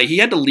earlier in the night, he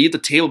had to leave the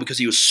table because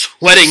he was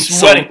sweating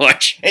so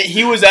much.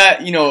 He was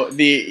at,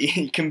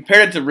 he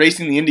compared it to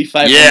racing the Indy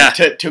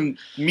 500 to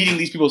meeting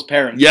these people's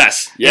parents.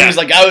 Yes. Yeah. He was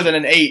like, I was at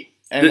an 8,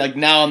 and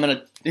now I'm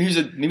at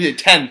maybe a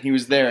 10. He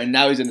was there, and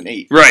now he's at an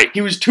 8. Right.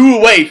 He was 2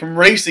 away from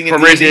racing the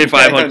Indy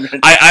 500.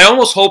 I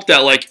almost hope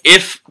that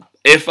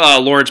if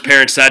Lauren's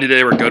parents decided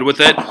they were good with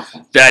it,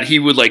 that he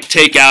would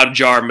take out a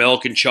jar of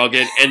milk and chug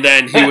it, and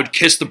then he would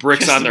kiss the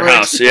bricks on their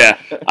house. Yeah,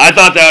 I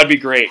thought that would be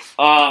great.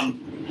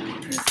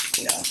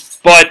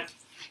 But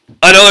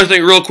another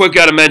thing, real quick,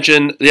 got to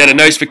mention they had a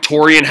nice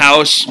Victorian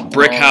house,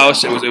 brick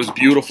house. It was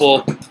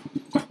beautiful.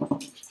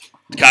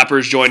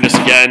 Coppers joined us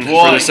again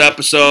for this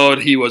episode.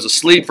 He was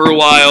asleep for a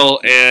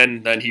while,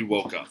 and then he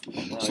woke up.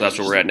 So that's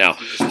where we're at now.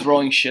 Just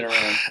throwing shit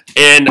around.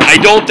 And I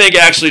don't think,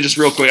 actually, just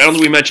real quick, I don't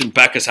think we mentioned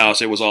Becca's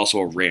house. It was also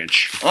a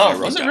ranch. Oh,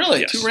 was it really?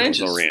 Yes, 2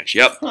 ranches? It was a ranch,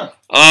 yep. Huh.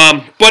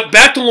 But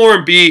back to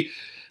Lauren B.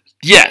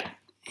 Yeah,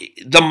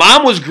 the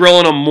mom was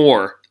grilling him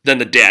more than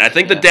the dad. I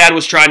think the dad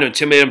was trying to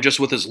intimidate him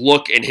just with his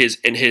look and his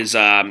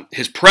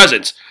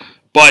presence.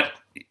 But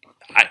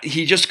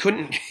he just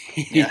couldn't.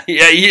 He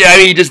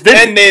just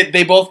didn't. And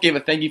they both gave a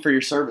thank you for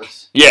your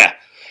service. Yeah.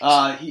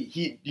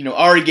 He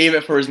Ari gave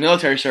it for his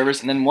military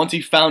service, and then once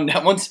he found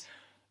out,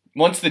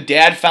 once the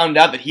dad found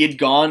out that he had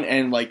gone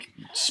and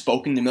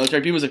spoken to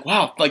military people, he was like,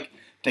 wow,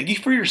 thank you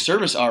for your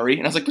service, Ari.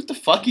 And I was like, what the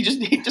fuck? He just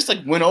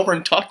went over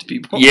and talked to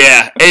people.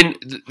 Yeah,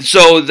 and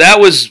so that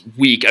was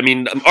weak. I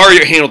mean,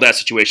 Ari handled that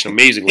situation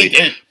amazingly. He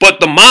did. But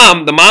the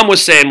mom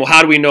was saying, well,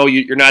 how do we know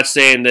you're not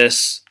saying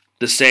this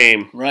the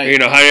same? Right.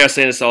 How are you not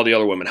saying this to all the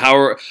other women?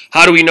 How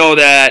do we know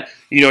that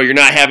you're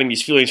not having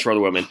these feelings for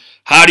other women?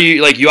 How do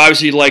you you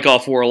obviously like all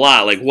 4 a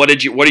lot? What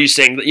are you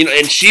saying?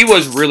 And she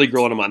was really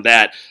grilling him on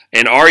that.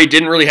 And Ari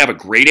didn't really have a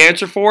great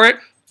answer for it,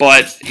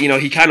 but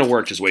he kind of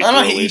worked his way through. I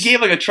don't know. He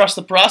gave a trust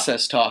the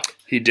process talk.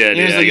 He did.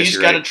 He was you just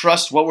got to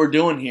trust what we're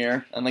doing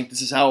here, and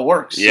this is how it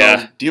works.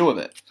 Yeah. So deal with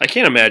it. I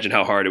can't imagine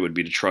how hard it would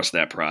be to trust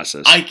that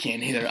process. I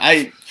can't either.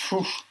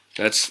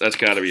 That's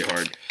got to be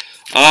hard.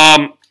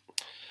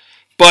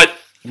 But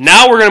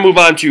now we're going to move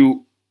on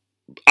to,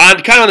 kind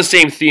of on the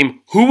same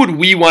theme, who would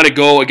we want to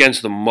go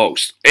against the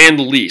most, and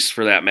the least,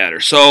 for that matter?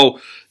 So,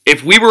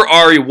 if we were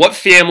Ari, what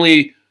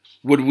family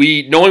would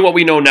we, knowing what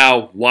we know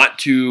now, want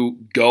to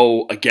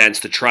go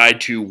against to try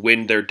to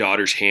win their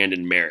daughter's hand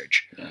in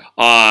marriage?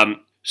 Yeah.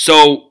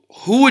 So,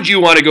 who would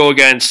you want to go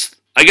against?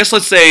 I guess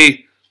let's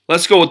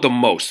go with the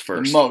most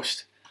first. The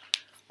most.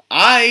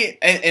 I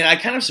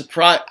kind of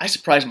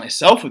surprised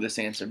myself with this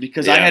answer,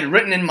 because I had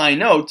written in my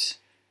notes,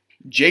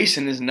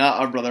 Jason is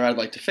not a brother I'd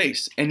like to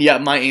face. And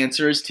yet my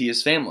answer is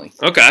Tia's family.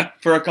 Okay.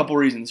 For a couple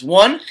reasons.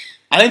 One,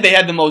 I think they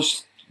had the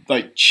most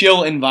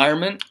chill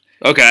environment.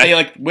 Okay.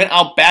 They went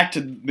out back to,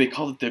 they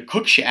called it the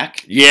cook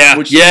shack. Yeah.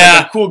 Which is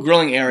a cool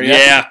grilling area.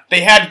 Yeah. They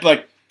had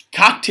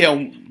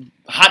cocktail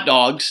hot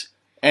dogs,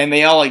 and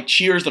they all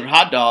cheers their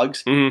hot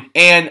dogs. Mm-hmm.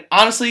 And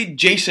honestly,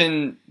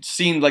 Jason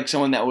seemed like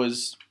someone that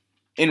was,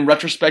 in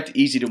retrospect,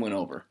 easy to win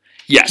over.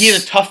 Yes. He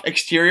had a tough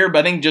exterior,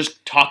 but I think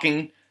just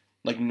talking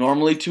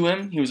normally to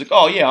him, he was like,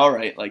 oh yeah, all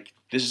right,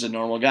 this is a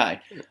normal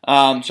guy.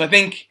 So I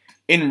think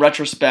in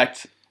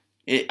retrospect,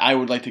 I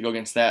would like to go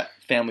against that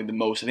family the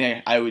most. I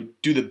think I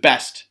would do the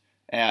best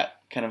at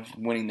kind of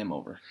winning them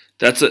over.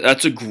 That's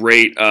a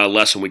great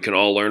lesson we can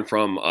all learn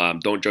from.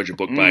 Don't judge a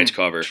book by its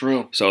cover.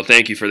 True. So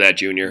thank you for that,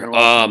 Junior. You're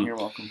welcome. You're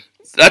welcome.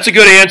 That's a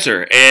good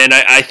answer, and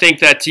I think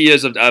that tea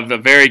is a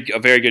very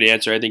good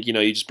answer. I think you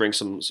just bring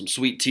some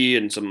sweet tea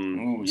and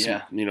some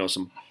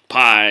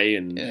pie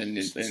and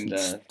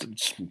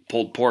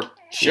pulled pork.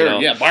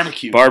 Sure,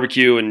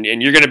 barbecue,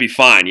 and you're gonna be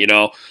fine.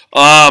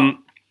 I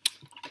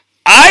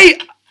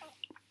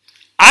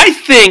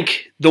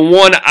think the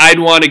one I'd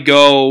want to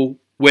go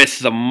with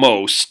the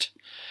most.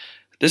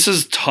 This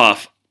is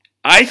tough.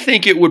 I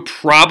think it would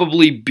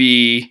probably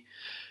be.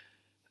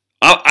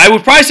 I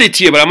would probably say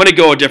Tia, but I'm going to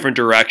go a different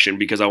direction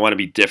because I want to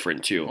be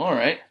different too. All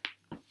right.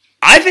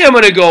 I think I'm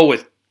going to go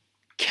with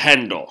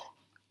Kendall.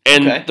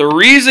 And the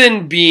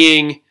reason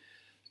being,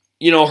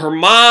 her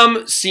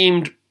mom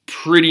seemed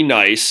pretty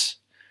nice.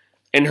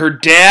 And her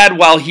dad,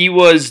 while he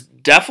was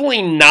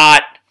definitely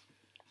not,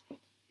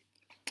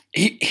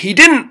 he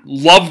didn't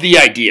love the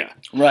idea.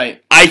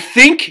 Right. I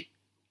think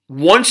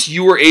once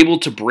you were able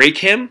to break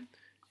him,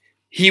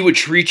 he would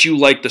treat you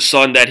like the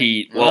son that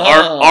he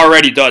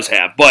already does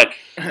have. But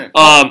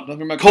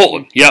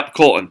Colton. Yep,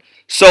 Colton.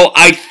 So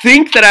I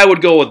think that I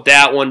would go with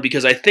that one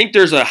because I think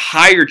there's a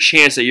higher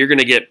chance that you're going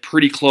to get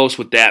pretty close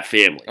with that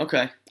family.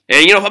 Okay.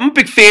 And, I'm a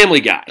big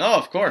family guy. Oh,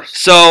 of course.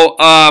 So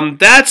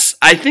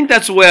I think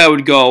that's the way I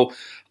would go.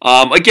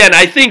 Again,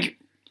 I think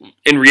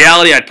in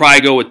reality I'd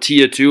probably go with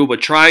Tia too,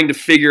 but trying to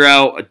figure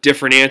out a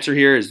different answer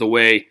here is the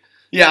way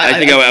Yeah, I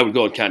think I would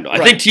go with Kendall.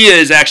 Right. I think Tia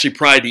is actually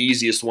probably the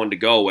easiest one to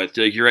go with.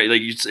 You're right.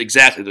 Like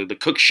exactly the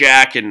cook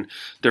shack and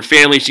their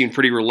family seem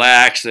pretty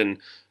relaxed and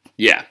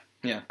yeah.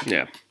 We're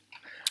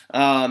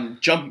gonna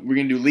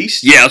do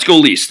least. Yeah, let's go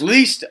least.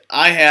 Least.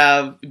 I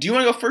have. Do you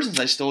want to go first since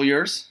I stole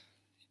yours?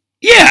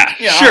 Yeah,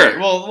 sure. Right.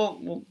 Well,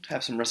 we'll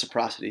have some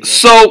reciprocity here.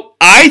 So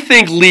I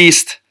think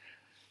least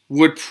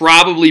would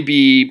probably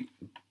be.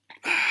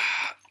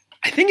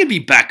 I think it'd be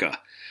Becca,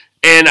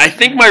 and I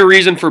think my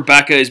reason for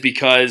Becca is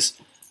because.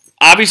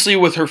 Obviously,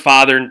 with her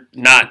father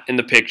not in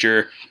the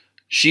picture,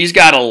 she's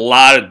got a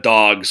lot of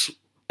dogs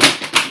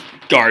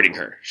guarding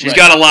her. She's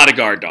got a lot of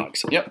guard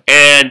dogs. Yep.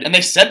 And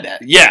they said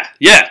that.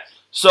 Yeah.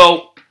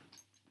 So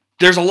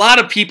there's a lot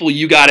of people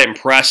you got to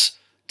impress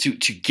to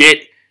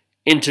get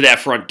into that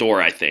front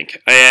door, I think.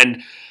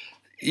 And,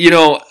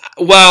 while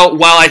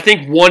I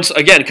think once,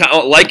 again,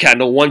 like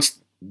Kendall, once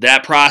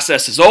that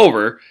process is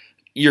over,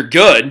 you're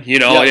good,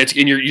 It's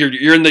and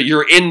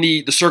you're in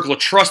the circle of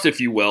trust,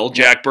 if you will,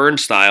 Jack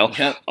Burns style.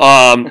 Yep.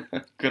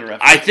 Good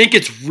reference. I think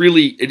it's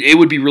really it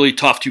would be really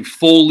tough to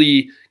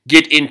fully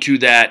get into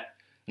that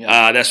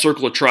that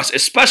circle of trust,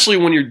 especially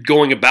when you're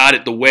going about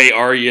it the way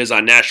Ari is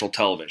on national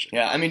television.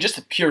 Yeah, I mean just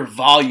the pure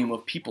volume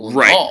of people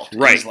involved.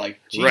 Right. Like,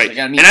 right.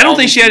 And I don't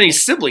think she had any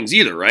siblings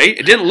either, right?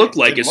 It didn't look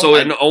like it. So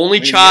an only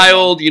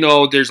child,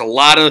 there's a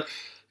lot of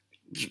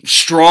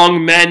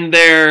strong men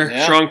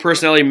there, strong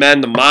personality men.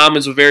 The mom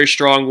is a very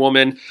strong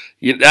woman.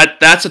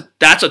 That's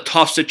a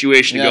tough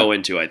situation to go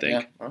into, I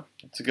think. Yeah, well,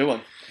 that's a good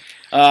one.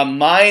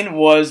 Mine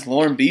was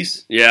Lauren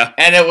Beese. Yeah.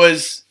 And it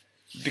was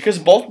because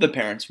of both of the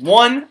parents.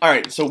 One, all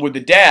right, so with the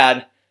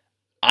dad,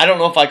 I don't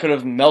know if I could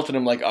have melted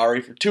him like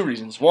Ari for two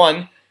reasons.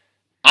 One,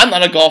 I'm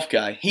not a golf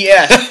guy. He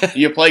asked, do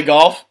you play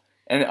golf?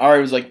 And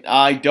Ari was like,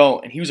 I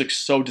don't. And he was like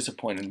so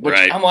disappointed. Which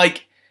I'm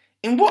like,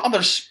 in what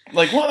other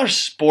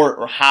sport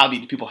or hobby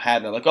do people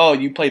have that? Like, oh,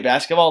 you play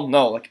basketball?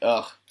 No, like,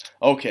 ugh,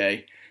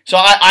 okay. So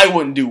I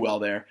wouldn't do well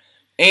there.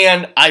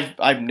 And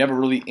I've never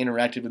really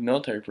interacted with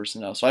military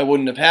personnel, so I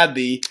wouldn't have had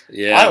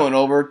I went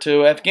over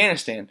to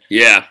Afghanistan.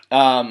 Yeah.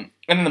 And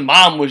then the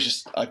mom was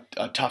just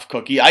a tough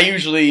cookie. I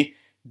usually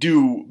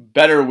do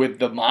better with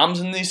the moms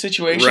in these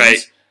situations.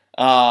 Right.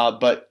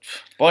 But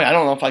boy, I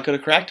don't know if I could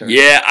have cracked her.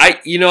 Yeah, I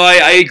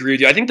agree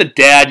with you. I think the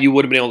dad, you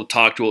would have been able to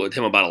talk to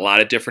him about a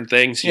lot of different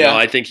things. You know,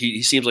 I think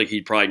he seems like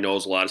he probably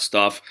knows a lot of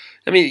stuff.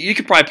 I mean, you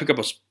could probably pick up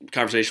a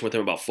conversation with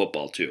him about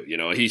football too.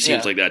 He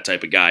seems like that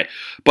type of guy.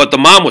 But the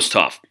mom was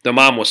tough.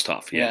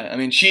 Yeah, I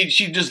mean, she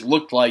just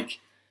looked like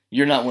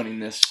you're not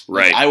winning this.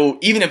 Right. I will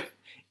even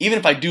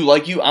if I do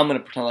like you, I'm gonna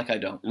pretend like I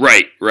don't.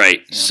 Right. Yeah.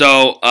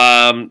 So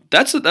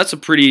that's a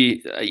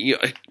pretty.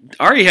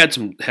 Ari had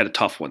a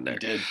tough one there.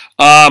 He did.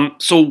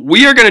 So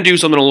we are gonna do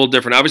something a little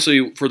different.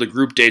 Obviously, for the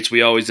group dates,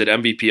 we always did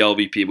MVP,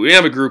 LVP, but we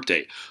have a group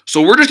date.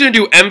 So we're just gonna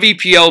do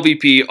MVP,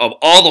 LVP of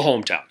all the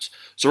hometowns.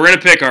 So we're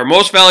gonna pick our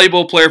most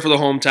valuable player for the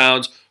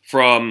hometowns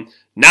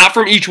not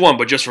from each one,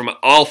 but just from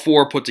all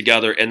four put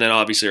together, and then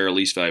obviously our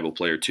least valuable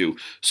player too.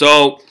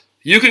 So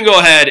you can go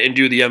ahead and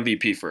do the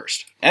MVP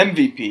first.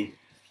 MVP.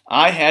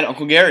 I had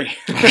Uncle Gary.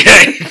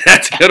 Okay,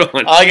 that's a good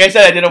one. Like I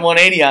said, I did a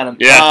 180 on him.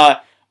 Yeah.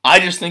 I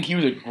just think he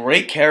was a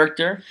great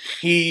character.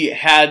 He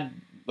had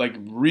like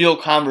real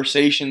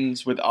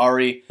conversations with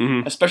Ari.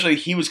 Mm-hmm. Especially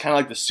he was kind of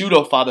like the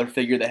pseudo father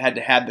figure that had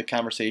to have the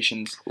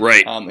conversations.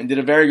 Right. And did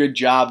a very good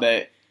job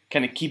at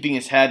kind of keeping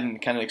his head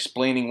and kind of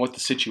explaining what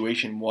the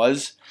situation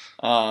was.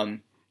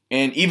 And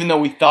even though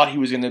we thought he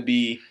was going to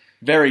be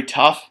very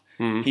tough,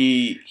 mm-hmm.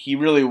 he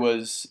really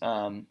was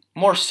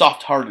more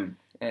soft-hearted.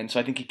 And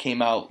so I think he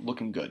came out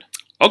looking good.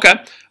 Okay.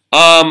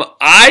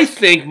 I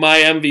think my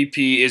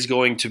MVP is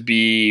going to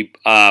be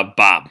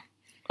Bob.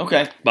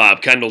 Okay.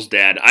 Bob, Kendall's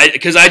dad.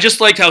 Because I just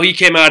liked how he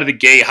came out of the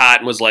gate hot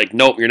and was like,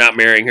 nope, you're not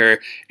marrying her.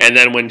 And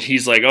then when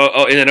he's like,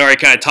 oh, and then Ari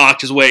kind of talked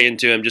his way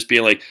into him just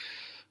being like,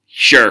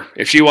 sure,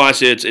 if she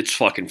wants it, it's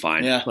fucking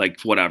fine. Yeah. Like,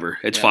 whatever.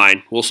 It's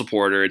fine. We'll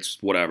support her. It's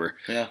whatever.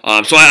 Yeah.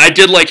 So I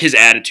did like his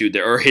attitude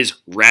there, or his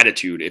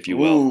ratitude, if you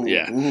will. Ooh,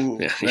 yeah. Ooh,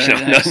 yeah.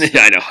 Nice.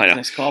 I know.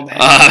 Nice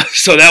callback.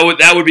 So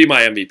that would be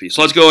my MVP.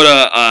 So let's go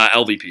to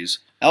LVPs.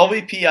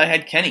 LVP, I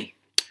had Kenny.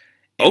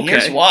 And okay.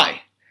 Here's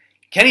why.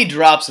 Kenny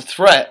drops a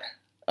threat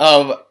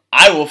of,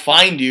 I will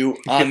find you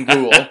on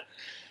Google.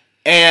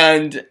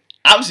 And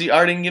obviously,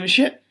 Ari didn't give a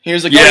shit. He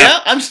was like,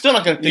 I'm still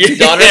not going to pick your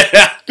daughter.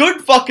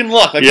 Good fucking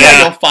luck. Like,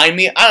 you'll find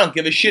me. I don't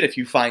give a shit if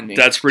you find me.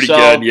 That's pretty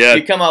good, yeah.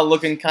 You come out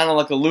looking kind of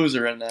like a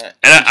loser in that.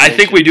 And I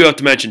think we do have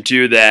to mention,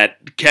 too,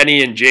 that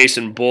Kenny and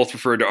Jason both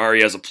referred to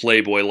Ari as a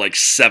playboy like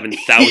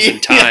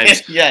 7,000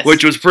 times. Yes.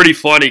 Which was pretty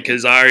funny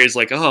because Ari's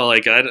like, oh,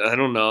 like, I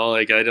don't know.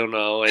 Like, I don't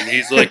know. And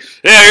he's like,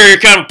 yeah, you're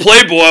kind of a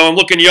playboy. I'm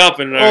looking you up.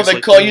 And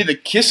they call you the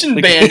Kissing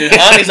Bandit,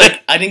 huh? He's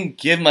like, I didn't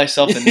give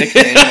myself a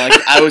nickname.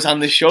 Like, I was on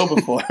this show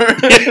before.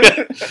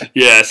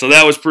 Yeah, so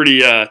that was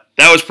pretty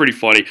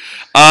funny.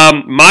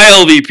 My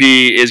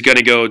LVP is going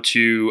to go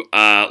to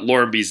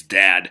Lauren B's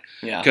dad.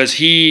 Yeah. Because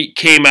he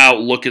came out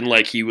looking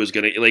like he was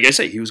going to, like I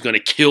say, he was going to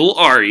kill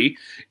Ari.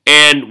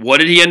 And what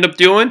did he end up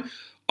doing?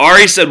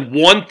 Ari said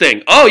one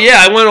thing. Oh yeah,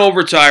 I went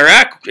over to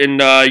Iraq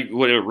and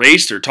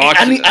raced or talked.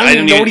 I didn't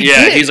even know what he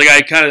did. He's like,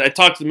 I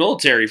talked to the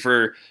military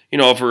for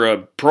a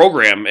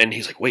program, and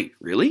he's like, wait,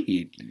 really?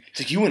 He's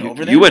like, you went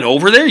over there? You went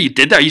over there? You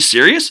did that? Are you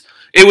serious?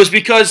 It was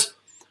because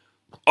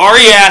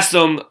Ari asked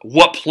him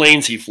what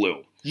planes he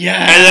flew.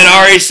 Yeah. And then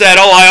Ari said,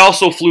 oh, I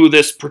also flew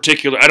this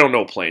particular, I don't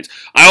know planes.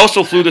 I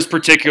also flew this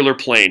particular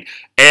plane.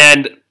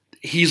 And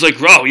he's like,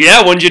 oh,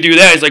 yeah, when did you do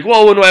that? He's like,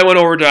 well, when I went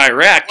over to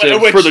Iraq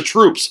for the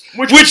troops.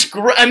 Which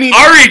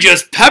Ari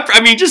just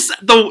just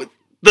the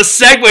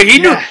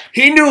segue.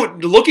 He knew,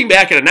 looking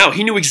back at it now,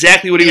 he knew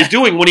exactly what he was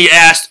doing when he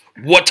asked,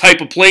 what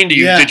type of plane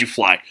did you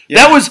fly? Yeah.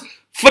 That was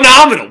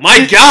phenomenal.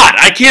 My God,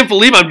 I can't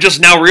believe I'm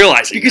just now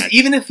realizing because that.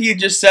 Even if he had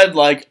just said,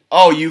 like,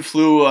 oh, you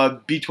flew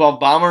a B-12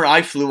 bomber,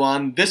 I flew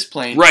on this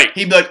plane. Right.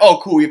 He'd be like, oh,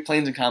 cool, we have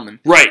planes in common.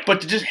 Right.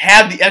 But to just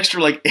have the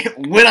extra, like,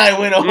 when I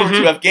went over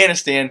to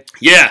Afghanistan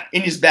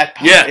in his back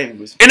pocket. Yeah.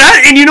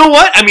 And you know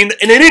what? I mean,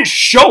 and they didn't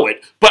show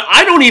it, but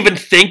I don't even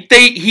think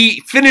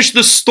he finished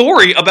the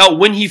story about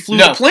when he flew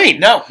the plane.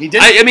 No, he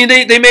didn't. I mean,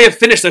 they may have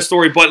finished that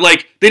story, but,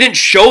 like, they didn't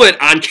show it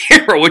on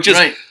camera, which is...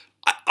 Right.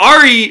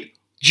 Ari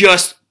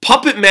just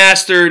puppet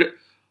mastered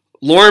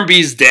Lauren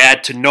B's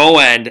dad to no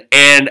end,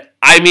 and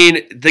I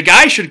mean, the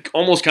guy should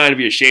almost kind of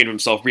be ashamed of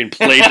himself being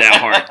played that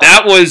hard.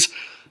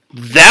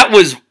 That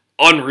was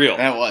unreal.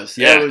 That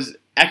was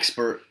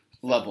expert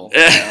level.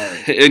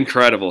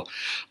 Incredible.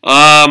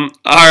 All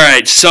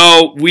right,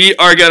 so we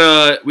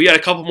got a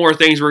couple more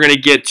things we're gonna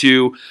get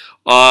to.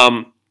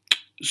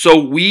 So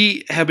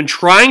we have been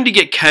trying to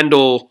get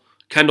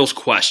Kendall's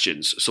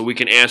questions so we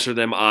can answer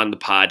them on the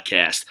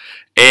podcast,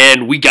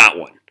 and we got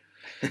one.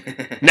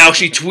 Now,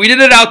 she tweeted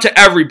it out to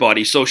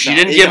everybody, so she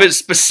didn't give it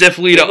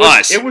specifically to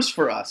us. It was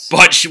for us.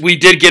 But we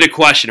did get a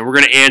question, and we're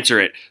going to answer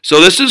it. So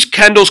this is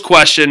Kendall's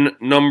question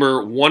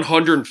number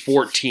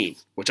 114,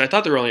 which I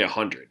thought there were only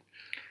 100.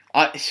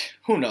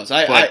 Who knows?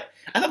 I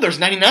thought there was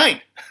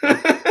 99.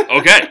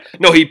 Okay.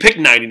 No, he picked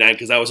 99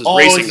 because that was his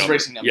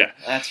racing number. Yeah,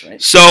 that's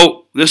right.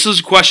 So this is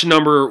question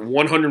number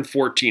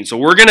 114. So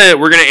we're gonna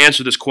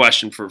answer this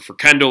question for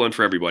Kendall and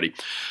for everybody.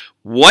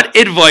 What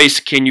advice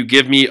can you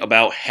give me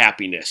about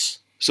happiness?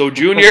 So,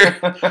 Junior,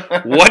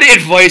 what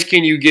advice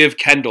can you give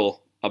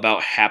Kendall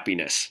about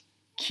happiness?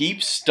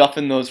 Keep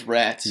stuffing those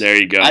rats. There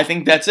you go. I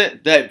think that's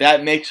it.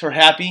 That makes her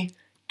happy.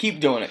 Keep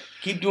doing it.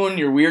 Keep doing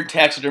your weird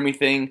taxidermy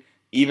thing,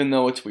 even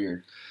though it's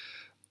weird.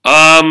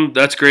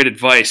 That's great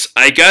advice.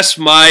 I guess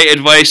my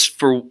advice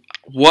for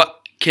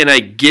what can I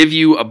give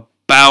you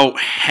about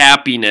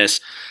happiness?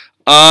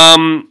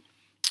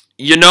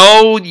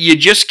 You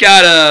just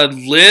gotta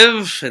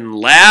live and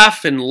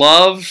laugh and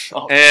love.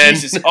 Oh,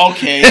 Jesus.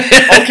 Okay,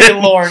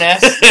 Lauren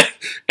S.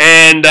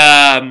 And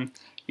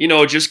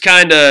just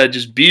kind of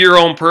just be your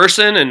own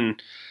person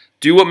and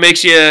do what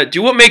makes you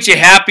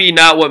happy,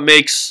 not what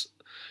makes.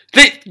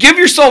 Give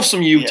yourself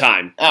some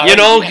time.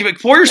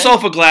 Pour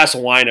yourself a glass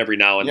of wine every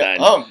now and then.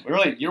 Oh,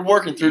 really? You're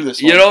working through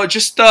this one.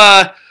 Just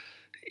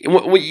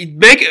when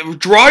you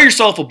draw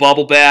yourself a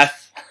bubble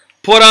bath,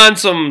 put on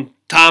some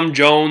Tom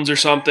Jones or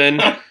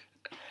something.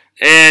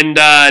 And,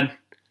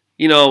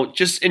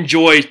 just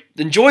enjoy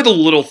the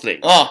little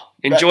things.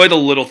 Enjoy the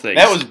little things.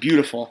 That was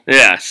beautiful.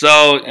 Yeah,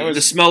 so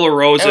the smell of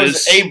roses. That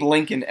was Abe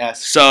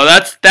Lincoln-esque. So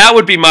that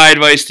would be my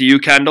advice to you,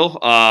 Kendall.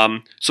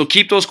 So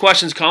keep those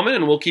questions coming,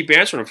 and we'll keep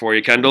answering them for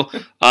you, Kendall,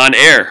 on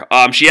air.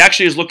 She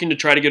actually is looking to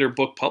try to get her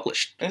book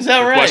published. Is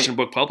that right? Question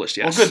book published,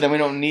 yes. Well, good, then we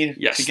don't need to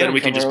get then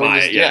we can just buy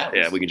it.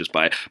 Yeah, we can just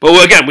buy it.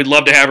 But, again, we'd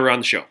love to have her on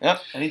the show.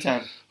 Yep,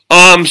 anytime.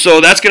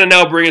 So that's going to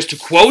now bring us to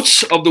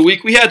quotes of the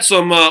week. We had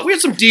some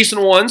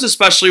decent ones,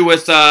 especially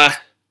with the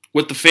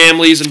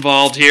families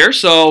involved here.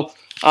 So,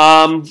 go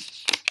ahead.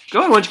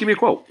 Why don't you give me a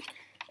quote?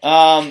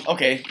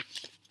 Okay.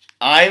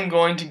 I'm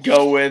going to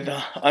go with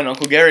an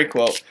Uncle Gary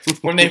quote.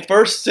 When they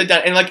first sit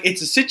down, and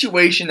it's a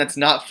situation that's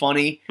not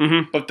funny,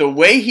 but the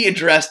way he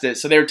addressed it.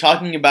 So they were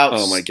talking about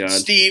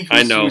Steve,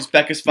 who's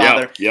Becca's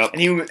father, yep.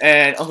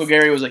 And Uncle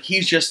Gary was like,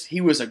 he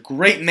was a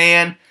great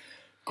man.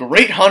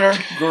 Great hunter,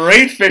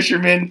 great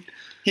fisherman.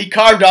 He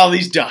carved all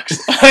these ducks.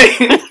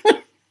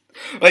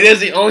 That's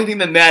the only thing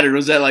that mattered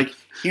was that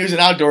he was an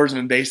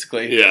outdoorsman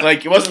basically. Yeah.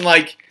 It wasn't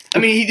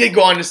he did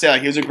go on to say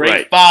he was a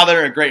great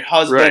father, a great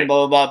husband,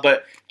 blah blah blah.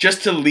 But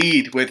just to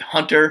lead with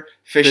hunter,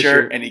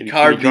 fisher, and he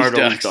carved these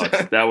ducks.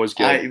 That was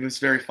good. It was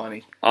very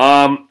funny.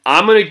 I'm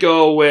gonna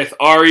go with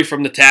Ari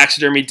from the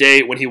taxidermy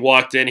date. When he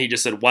walked in, he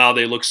just said, "Wow,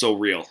 they look so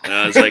real." And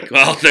I was like,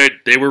 "Well,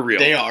 they were real.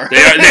 They are.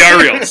 They are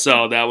real."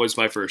 So that was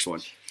my first one.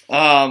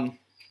 I'm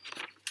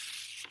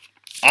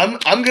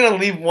gonna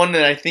leave one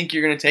that I think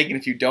you're gonna take, and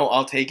if you don't,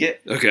 I'll take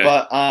it. Okay.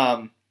 But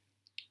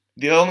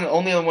the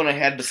only other one I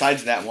had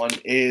besides that one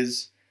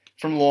is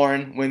from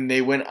Lauren when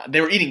they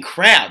were eating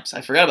crabs.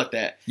 I forgot about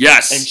that.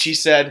 Yes. And she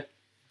said,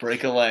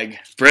 "Break a leg."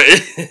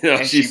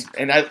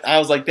 and I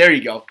was like, "There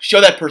you go.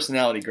 Show that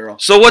personality, girl."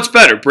 So what's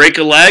better, break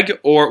a leg,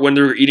 or when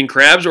they're eating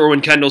crabs, or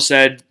when Kendall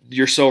said,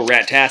 "You're so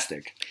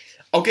rat-tastic"?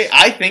 Okay,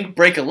 I think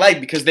break a leg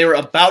because they were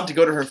about to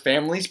go to her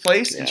family's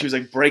place, and she was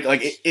like,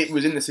 it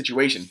was in the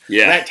situation.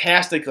 Yeah.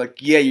 Rat-tastic,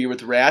 you're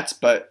with rats,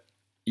 but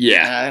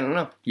Yeah. I don't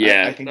know.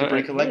 Yeah. I think the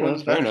break a leg one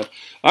was better. Enough.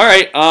 All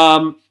right.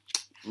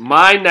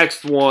 My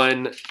next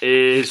one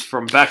is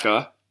from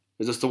Becca.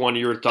 Is this the one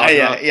you were talking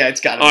about? Yeah,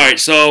 it's got to be. All right,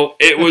 so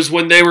it was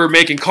when they were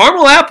making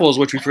caramel apples,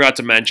 which we forgot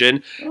to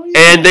mention,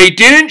 and they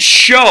didn't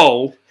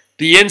show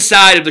the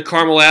inside of the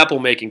caramel apple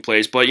making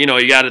place, but you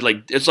got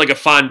to it's like a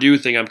fondue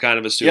thing, I'm kind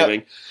of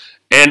assuming. Yep.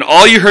 And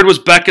all you heard was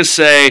Becca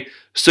say,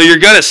 "So you're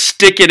going to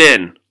stick it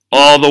in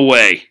all the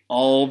way."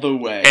 All the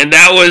way. And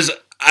that was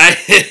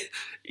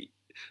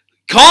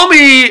call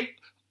me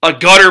a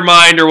gutter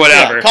mind or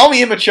whatever. Yeah, call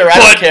me immature. I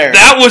don't care.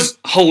 That was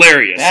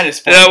hilarious. That is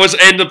funny.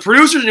 And the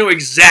producers knew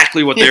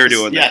exactly what they were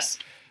doing. Yes.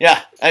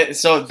 Yeah.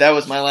 So that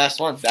was my last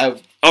one.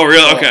 Oh,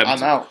 really? Okay.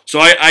 I'm out. So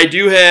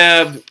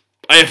I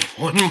have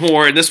one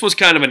more, and this was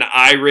kind of an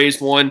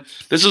eye-raised one.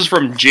 This is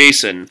from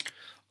Jason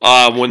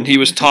when he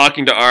was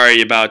talking to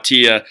Ari about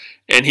Tia,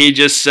 and he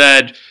just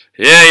said,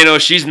 "Yeah,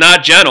 she's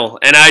not gentle,"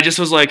 and I just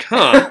was like,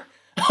 "Huh."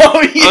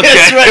 Oh, yeah, okay.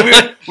 That's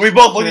right. We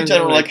both looked at each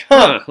other and were like,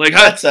 huh. Like,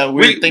 that's a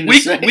weird thing to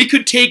say. We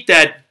could take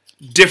that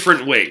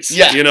different ways.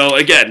 Yeah.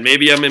 Again,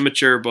 maybe I'm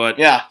immature, but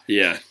yeah.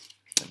 And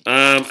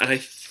I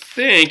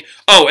think,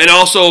 and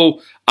also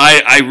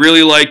I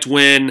really liked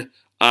when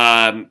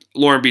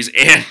Lauren B's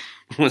aunt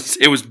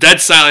it was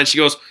dead silent. She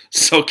goes,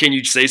 "So can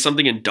you say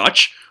something in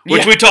Dutch?"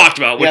 Which we talked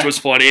about, which was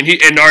funny.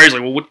 And Ari's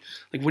like, "Well, what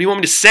do you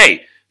want me to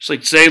say?" She's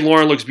like, "Say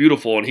Lauren looks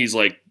beautiful," and he's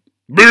like,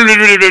 Hinger,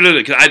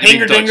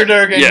 dinger,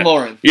 durg, and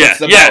Lauren. That's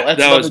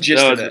the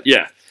gist of it.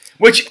 Yeah.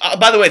 Which,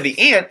 by the way, the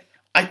aunt,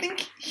 I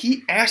think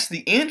he asked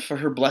the aunt for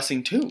her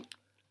blessing too.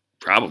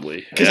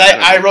 Probably. Because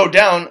I wrote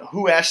down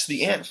who asked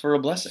the aunt for a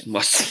blessing.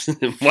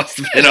 It must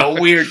have been a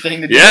weird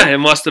thing to do. Yeah, it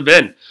must have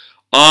been.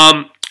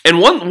 And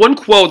one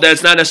quote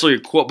that's not necessarily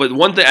a quote, but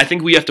one thing I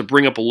think we have to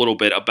bring up a little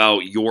bit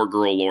about your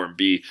girl, Lauren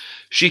B.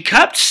 She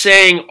kept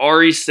saying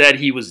Ari said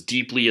he was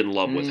deeply in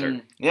love with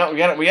her. Yeah,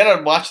 we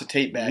gotta watch the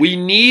tape back. We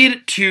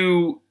need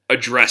to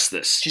address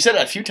this. She said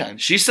it a few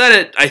times. She said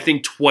it, I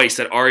think, twice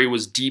that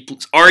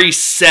Ari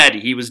said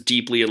he was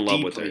deeply in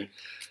love with her.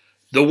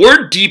 The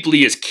word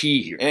 "deeply" is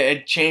key here.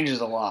 It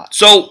changes a lot.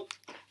 So,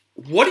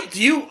 what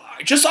do you?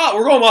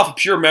 We're going off of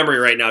pure memory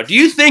right now. Do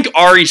you think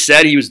Ari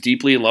said he was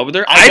deeply in love with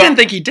her? I didn't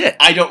think he did.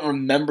 I don't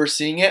remember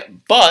seeing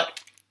it, but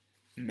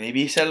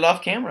maybe he said it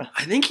off camera.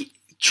 I think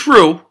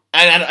true.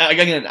 And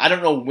again, I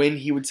don't know when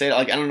he would say it.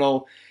 Like, I don't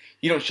know.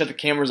 You don't shut the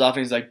cameras off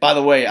and he's like, "By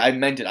the way, I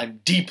meant it. I'm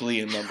deeply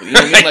in love with you." You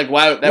know what I mean? Like,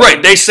 why?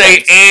 Right. They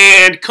say,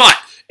 "And cut."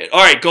 All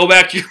right, go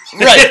back to your...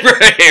 Right.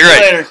 right.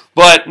 Later.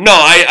 But no,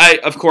 I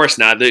of course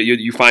not.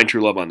 You find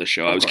true love on the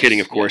show. I was kidding,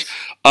 of course.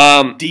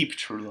 Yes. Deep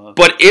true love.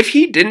 But if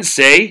he didn't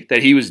say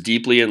that he was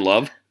deeply in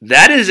love,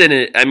 that isn't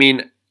it. I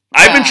mean,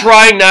 I've been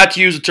trying not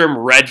to use the term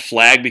red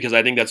flag because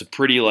I think that's a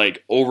pretty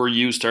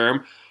overused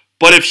term.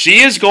 But if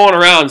she is going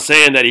around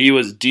saying that he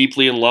was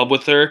deeply in love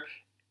with her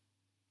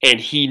and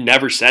he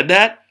never said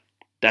that,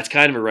 that's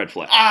kind of a red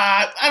flag.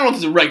 I don't know if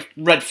it's a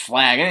red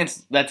flag. I think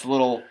that's a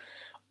little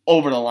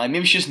over the line.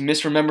 Maybe she just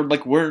misremembered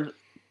like we're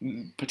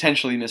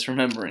potentially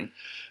misremembering.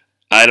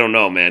 I don't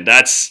know, man.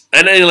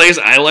 And anyways,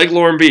 I like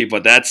Lauren B,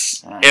 but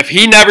that's if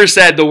he never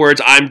said the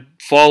words I'm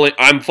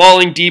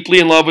falling deeply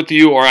in love with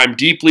you or I'm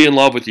deeply in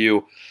love with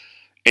you,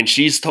 and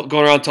she's going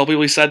around and telling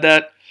people he said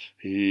that,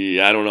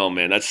 I don't know,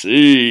 man. That's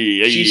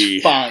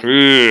she's fine.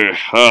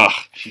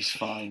 She's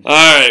fine.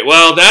 All right,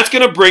 well, that's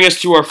gonna bring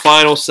us to our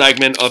final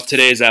segment of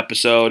today's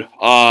episode.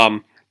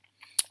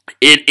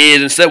 It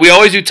is instead we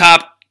always do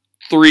top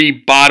 3,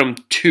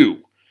 bottom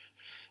 2.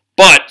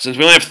 But since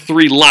we only have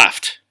 3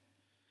 left,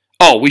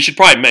 we should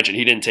probably mention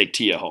he didn't take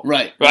Tia home,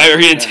 right? Or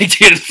he didn't take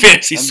Tia to the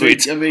fantasy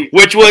suites,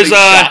 which was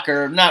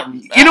shocker. Not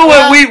you know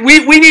what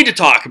we need to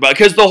talk about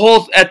because the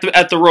whole at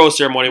the rose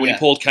ceremony when he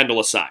pulled Kendall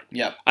aside.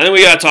 Yeah, I think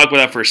we got to talk about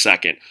that for a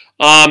second.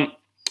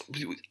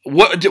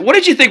 What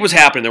did you think was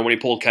happening there when he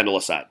pulled Kendall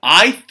aside?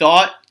 I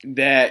thought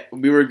that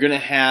we were gonna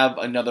have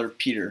another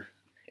Peter.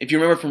 If you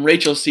remember from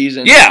Rachel's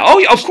season,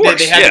 of course.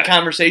 They had the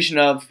conversation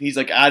of, he's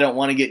like, I don't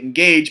want to get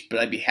engaged, but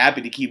I'd be happy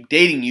to keep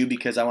dating you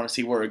because I want to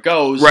see where it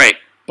goes. Right.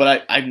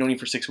 But I've known you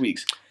for 6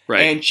 weeks.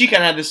 Right. And she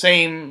kind of had the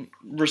same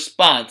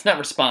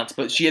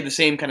but she had the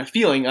same kind of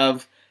feeling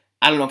of,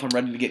 I don't know if I'm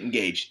ready to get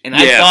engaged. And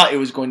I thought it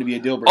was going to be a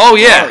deal breaker. Oh,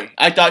 yeah. Sorry.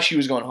 I thought she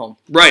was going home.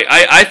 Right.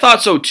 I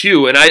thought so,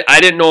 too. And I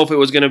didn't know if it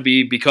was going to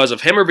be because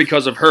of him or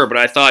because of her, but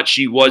I thought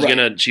she was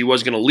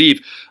gonna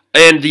leave.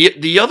 And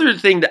the other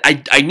thing that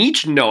I need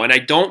to know, and I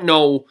don't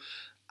know...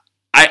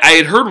 I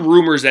had heard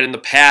rumors that in the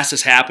past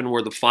this happened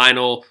where the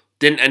final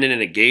didn't end in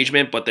an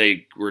engagement, but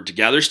they were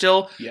together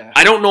still. Yeah.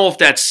 I don't know if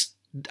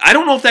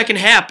that can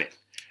happen.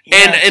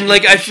 Yeah, and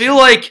I feel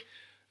like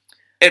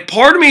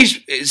part of me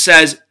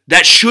says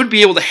that should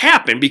be able to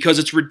happen because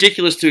it's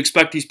ridiculous to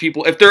expect these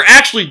people, if they're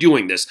actually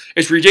doing this,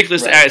 it's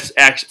ridiculous to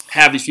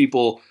have these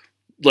people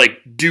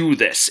do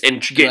this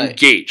and get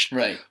engaged.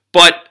 Right.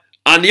 But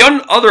on the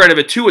other end of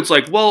it too, it's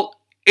like, well,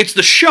 it's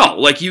the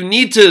show. You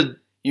need to...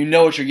 You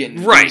know what you're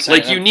getting. Right,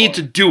 you need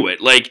to do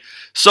it.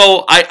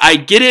 So I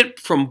get it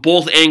from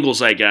both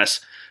angles, I guess.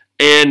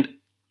 And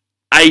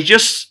I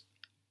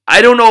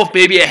don't know if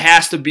maybe it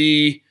has to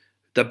be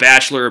the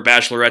bachelor or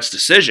bachelorette's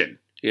decision.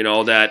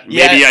 That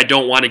maybe I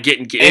don't want to get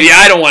engaged. Maybe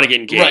I don't want to get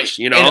engaged.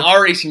 Right. And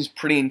Ari seems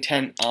pretty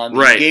intent on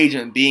the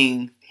engagement,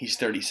 being he's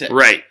 36.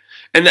 Right.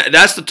 And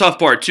that's the tough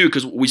part too,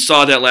 because we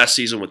saw that last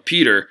season with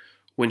Peter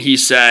when he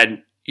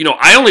said,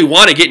 I only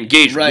want to get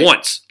engaged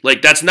once.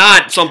 Like, that's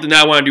not something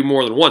that I want to do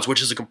more than once,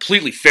 which is a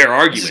completely fair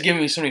argument. This is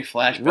giving me so many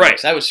flashbacks.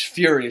 Right. I was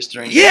furious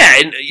during that.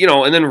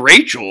 Yeah, and then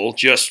Rachel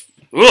just,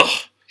 ugh.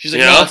 She's like,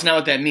 no, that's not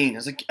what that means. I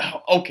was like,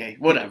 oh, okay,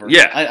 whatever.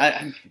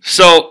 Yeah.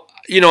 So,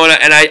 and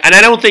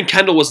I don't think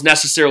Kendall was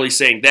necessarily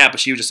saying that, but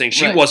she was just saying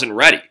she wasn't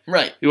ready.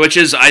 Right. Which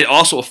is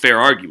also a fair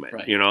argument,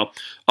 right.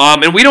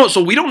 And we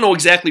don't know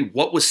exactly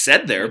what was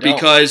said there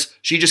because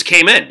she just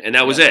came in and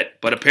that was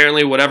it. But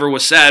apparently whatever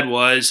was said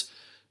was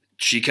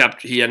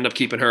he ended up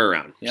keeping her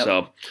around. Yep.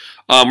 So,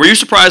 were you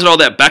surprised at all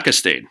that Becca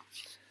stayed?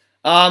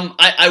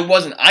 I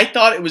wasn't. I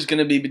thought it was going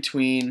to be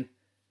between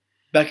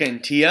Becca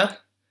and Tia.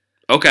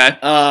 Okay.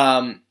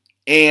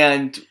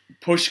 And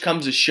push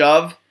comes to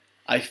shove,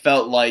 I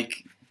felt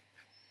like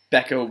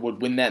Becca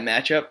would win that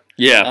matchup.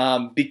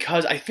 Yeah.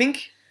 Because I feel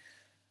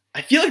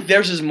like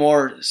theirs is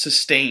more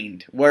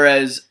sustained,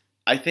 whereas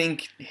I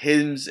think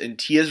his and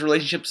Tia's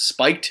relationship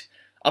spiked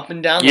up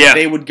and down. Like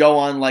they would go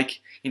on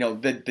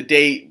the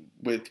date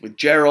with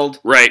Gerald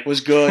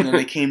was good, and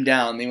they came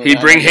down. He'd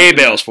bring hay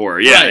bales for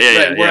her. Yeah,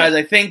 right. Whereas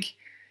I think,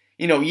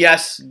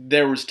 yes,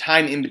 there was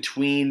time in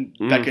between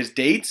Becca's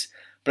dates,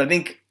 but I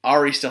think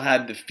Ari still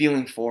had the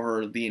feeling for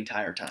her the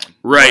entire time.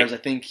 Right. Whereas I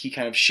think he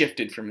kind of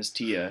shifted from his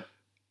Tia,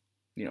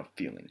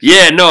 feelings.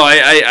 Yeah, no,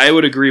 I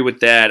would agree with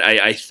that.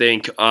 I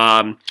think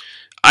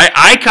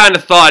I kind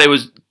of thought it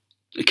was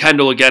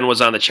Kendall again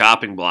was on the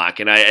chopping block,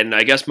 and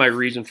I guess my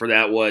reason for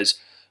that was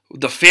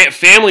the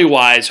family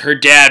wise, her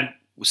dad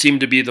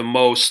seemed to be the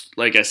most,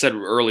 like I said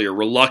earlier,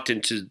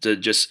 reluctant to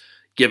just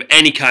give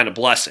any kind of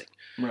blessing.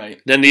 Right.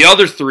 Then the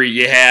other three,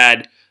 you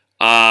had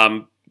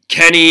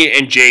Kenny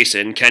and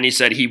Jason. Kenny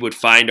said he would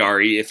find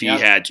Ari if he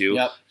had to.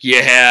 Yep.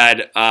 You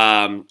had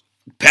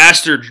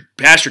Pastor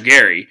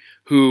Gary,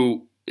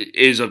 who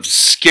is a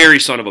scary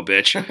son of a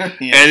bitch.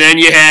 And then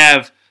you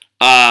have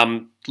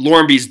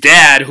Lauren B's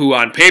dad, who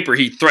on paper,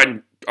 he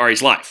threatened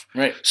Ari's life.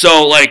 Right.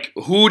 So,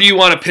 who do you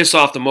want to piss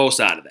off the most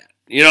out of that?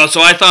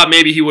 So I thought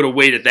maybe he would have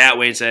waited that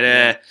way and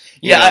said,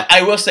 Yeah,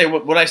 I will say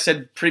what I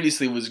said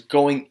previously was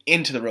going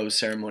into the rose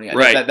ceremony.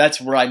 That's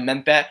where I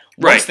meant that.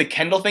 Once the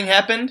Kendall thing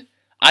happened,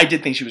 I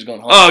did think she was going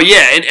home. Oh,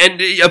 yeah,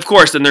 and of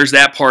course, then there's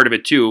that part of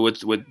it, too,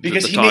 with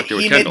because the talk there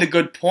with Kendall. He made the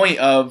good point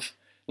of,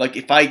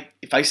 if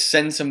I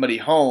send somebody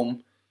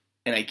home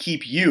and I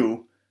keep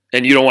you...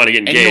 And you don't want to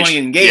get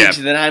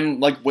engaged. Then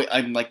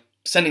I'm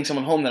sending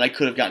someone home that I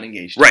could have gotten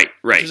engaged. Right.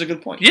 Which is a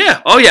good point.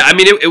 Yeah. Oh, yeah. I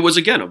mean, it was,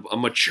 again, a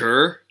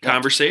mature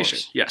conversation.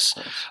 Yes.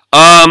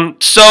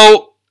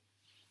 So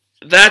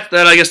that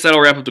I guess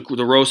that'll wrap up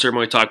the rose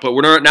ceremony talk. But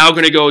we're now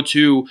going to go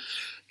to,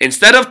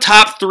 instead of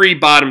top 3,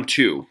 bottom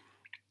 2,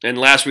 and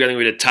last week I think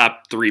we did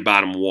top 3,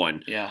 bottom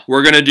 1. Yeah.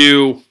 We're going to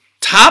do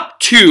top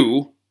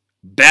 2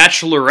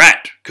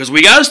 bachelorette, because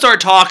we got to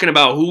start talking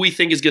about who we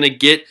think is going to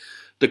get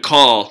the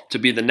call to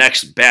be the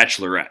next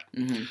bachelorette.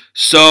 Mm-hmm.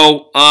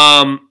 So,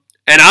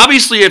 and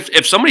obviously,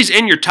 if somebody's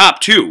in your top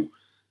 2,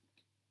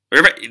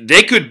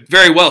 they could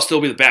very well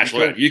still be the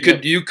bachelorette.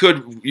 You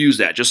could use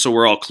that, just so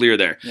we're all clear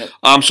there.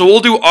 Yep. So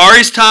we'll do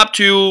Ari's top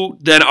 2,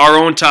 then our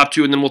own top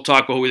 2, and then we'll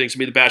talk about who we think is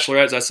going to be the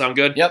bachelorette. Does that sound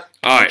good? Yep.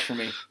 All right. For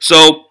me.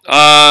 So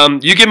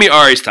you give me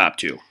Ari's top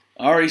 2.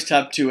 Ari's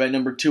top 2. At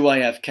number 2, I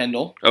have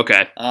Kendall.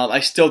 Okay. I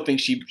still think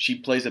she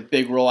plays a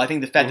big role. I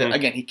think the fact that,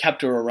 again, he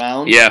kept her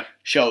around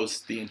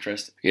shows the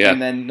interest. Yeah.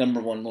 And then number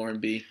 1, Lauren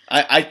B.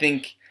 I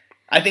think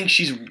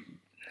she's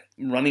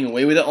running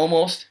away with it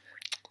almost,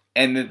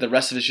 and the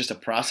rest of it's just a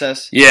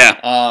process.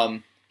 Yeah.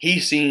 He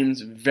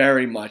seems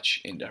very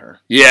much into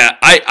her. Yeah.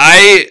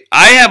 I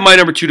have my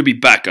number 2 to be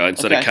Becca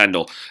instead of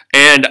Kendall.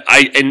 And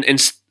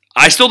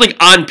I still think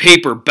on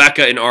paper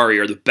Becca and Ari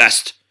are the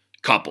best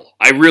couple.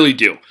 I really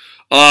do.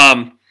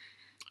 And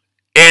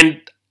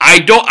I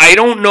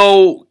don't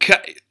know,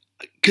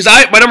 because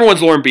my number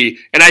 1's Lauren B,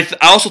 and I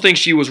also think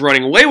she was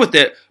running away with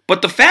it,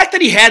 but the fact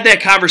that he had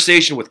that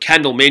conversation with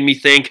Kendall made me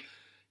think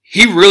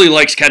he really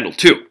likes Kendall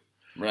too.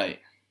 Right.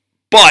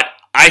 But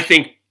I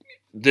think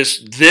this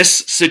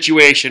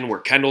situation where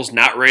Kendall's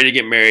not ready to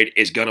get married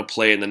is going to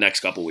play in the next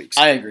couple weeks.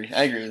 I agree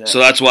with that. So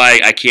that's why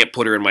I can't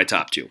put her in my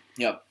top 2.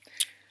 Yep.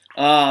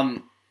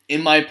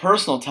 In my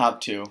personal top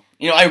 2,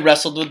 I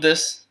wrestled with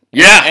this.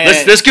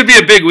 Yeah, this could be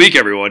a big week,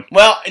 everyone.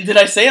 Well, did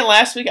I say it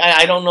last week?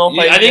 I don't know if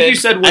I did. I think you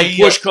said when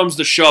push comes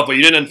to shove, but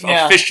you didn't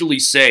officially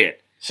say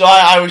it. So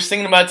I was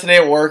thinking about it today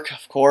at work,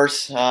 of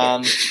course. I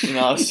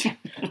was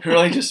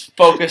really just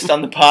focused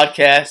on the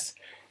podcast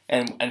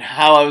and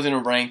how I was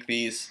going to rank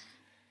these.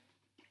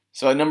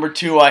 So at number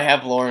 2, I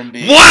have Lauren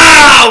B.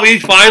 Wow! He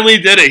finally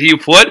did it. He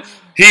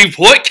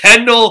put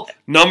Kendall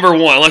number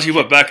 1, unless you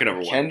put Becca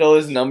number 1. Kendall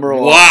is number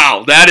 1.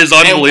 Wow, that is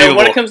unbelievable. And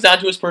when it comes down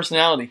to his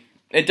personality,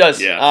 it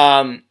does.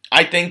 Yeah.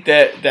 I think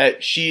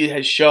that she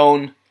has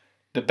shown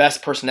the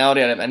best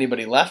personality out of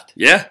anybody left.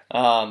 Yeah.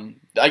 I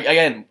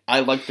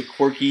like the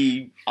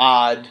quirky,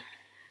 odd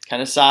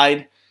kind of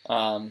side.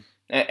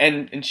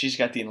 And she's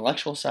got the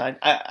intellectual side.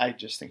 I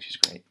just think she's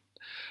great.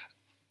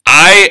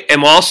 I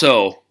am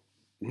also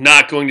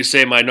not going to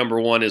say my number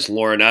one is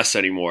Lauren S.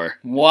 anymore.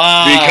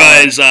 Wow.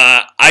 Because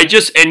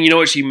and you know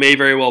what, she may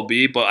very well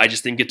be, but I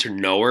just didn't get to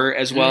know her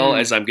as well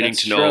as I'm getting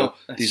to know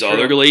these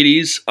other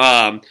ladies.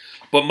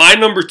 But my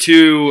number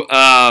two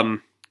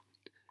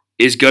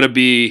is going to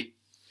be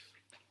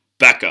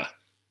Becca.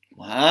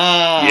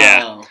 Wow.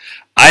 Yeah.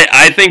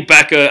 I think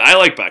Becca, I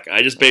like Becca.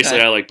 I just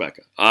basically, I like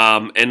Becca.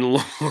 And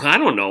I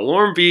don't know,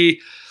 Lauren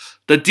B.,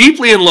 the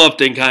deeply in love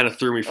thing kind of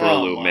threw me for a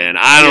loop, man.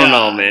 I don't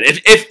know, man.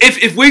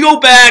 If we go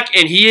back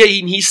and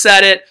he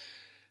said it,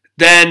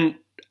 then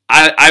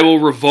I will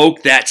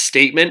revoke that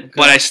statement. Okay.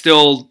 But I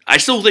still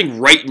think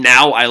right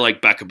now I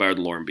like Becca better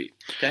than Lauren B.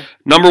 Okay.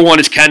 Number one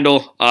is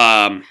Kendall.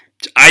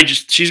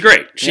 She's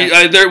great.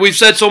 We've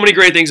said so many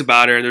great things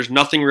about her, and there's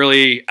nothing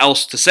really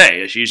else to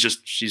say.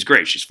 She's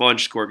great. She's fun.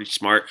 She's quirky. She's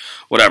smart.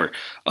 Whatever.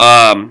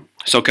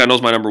 So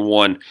Kendall's my number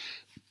one.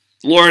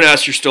 Lauren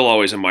S., you're still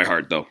always in my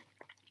heart, though.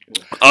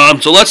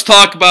 So let's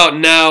talk about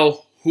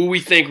now who we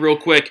think real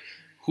quick.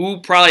 Who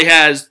probably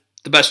has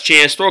the best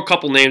chance? Throw a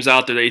couple names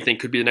out there that you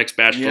think could be the next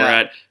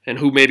Bachelorette, and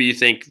who maybe you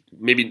think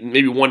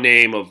maybe one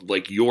name of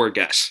like your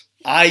guess.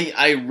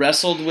 I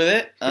wrestled with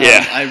it.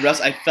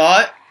 I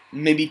thought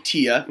maybe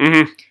Tia.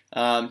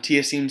 Mm-hmm.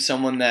 Tia seems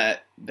someone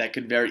that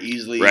could very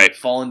easily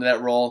fall into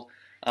that role.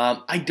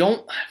 I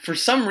don't, for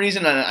some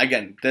reason, and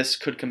again, this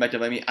could come back to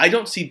bite me. I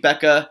don't see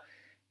Becca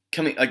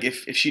coming. Like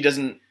if she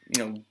doesn't,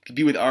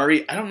 be with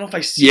Ari, I don't know if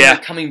I see her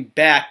coming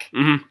back.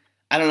 Mm-hmm.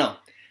 I don't know.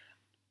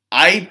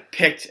 I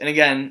picked, and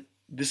again,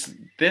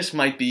 this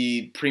might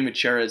be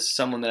premature as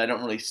someone that I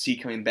don't really see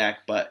coming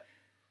back, but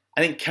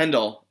I think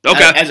Kendall,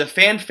 as a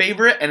fan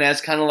favorite, and as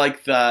kind of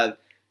like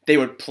they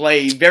would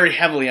play very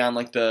heavily on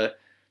like the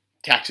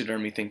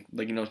taxidermy thing,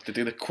 like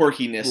the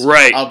quirkiness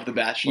of the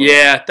Bachelor.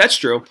 Yeah, that's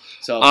true.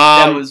 So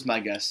that was my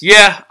guess.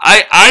 Yeah,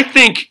 I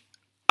think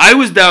I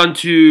was down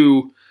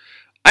to.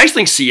 I just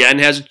think CN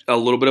has a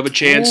little bit of a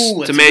chance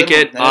to make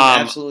it.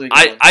 Absolutely.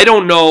 I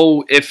don't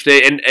know if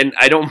they and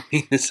I don't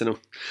mean this in a.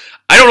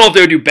 I don't know if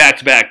they would do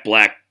back-to-back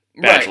black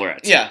Bachelorettes. Right.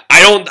 Yeah.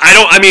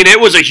 I mean, it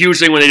was a huge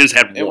thing when they just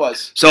had one. It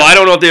was. So I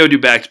don't know if they would do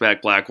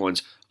back-to-back black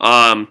ones.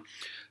 But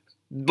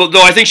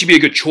though I think she'd be a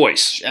good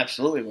choice.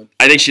 Absolutely would.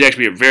 I think she'd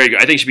actually be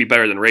I think she'd be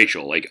better than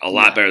Rachel, like a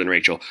lot better than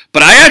Rachel.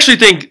 But I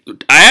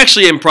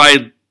actually am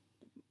probably,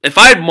 if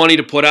I had money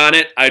to put on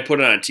it, I'd put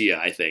it on Tia,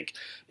 I think.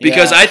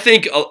 Because I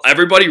think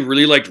everybody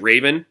really liked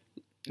Raven,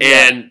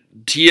 and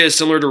Tia is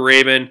similar to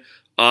Raven.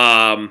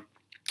 And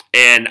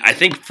I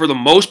think for the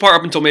most part,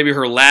 up until maybe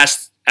her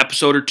last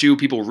episode or two,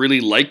 people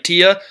really like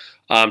Tia.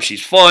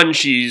 She's fun.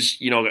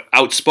 She's,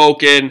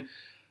 outspoken.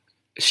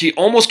 She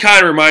almost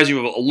kind of reminds me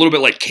of a little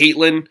bit like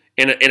Caitlyn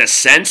in a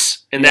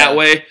sense, in that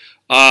way.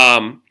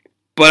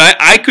 But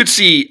I could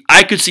see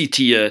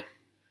Tia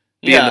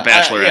being the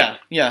Bachelorette.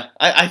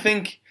 I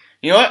think,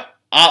 you know what?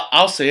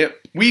 I'll say it.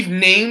 We've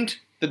named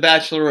the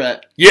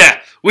Bachelorette.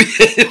 Yeah.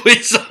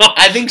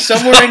 I think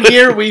somewhere in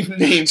here we've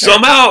named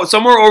her.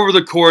 Somewhere over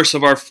the course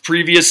of our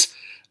previous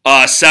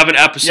 7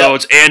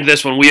 episodes and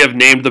this one, we have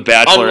named the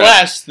Bachelorette.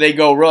 Unless they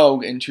go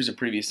rogue and choose a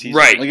previous season.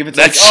 Right. Like if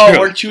it's true.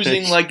 We're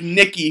choosing like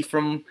Nikki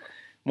from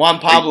Juan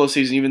Pablo's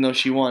season, even though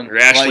she won. Or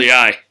Ashley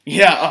I.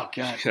 Yeah, oh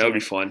god. That would be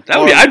fun.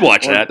 I'd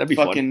watch that. That'd be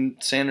fun. Fucking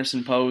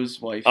Sanderson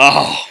Poe's wife.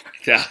 Oh,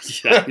 yeah,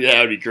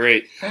 that'd be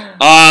great.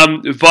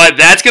 But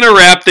that's going to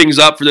wrap things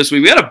up for this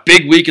week. We got a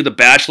big week of The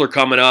Bachelor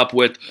coming up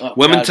with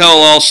Women Tell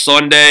All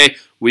Sunday.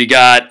 We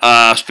got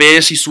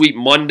Fantasy Suite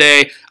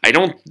Monday. I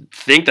don't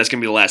think that's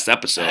going to be the last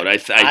episode. I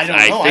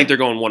think they're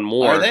going one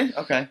more. Are they?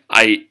 Okay.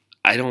 I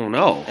don't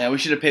know. Yeah, we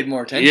should have paid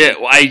more attention. Yeah,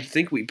 well, I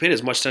think we paid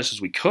as much attention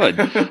as we could.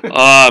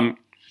 But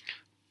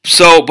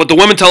the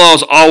Women Tell All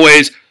is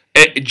always.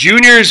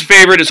 Junior's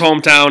favorite is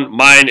Hometown.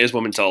 Mine is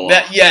Women Tell All.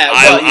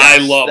 I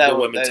love the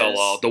Women Tell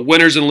All. The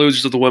winners and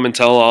losers of the Women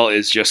Tell All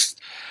is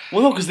just.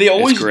 Well, no, because they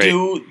always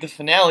do the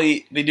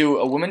finale. They do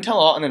a Women Tell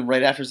All, and then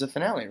right after is the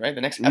finale, right?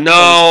 The next episode.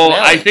 No,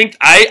 I think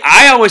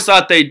I always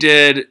thought they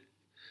did.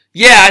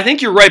 Yeah, I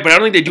think you're right, but I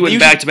don't think they do it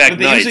back-to-back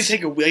nights. They usually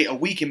take a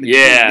week in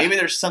between. Yeah. Maybe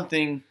there's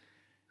something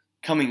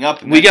coming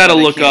up. We got to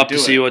look up to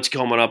see what's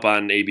coming up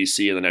on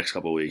ABC in the next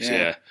couple of weeks.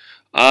 Yeah.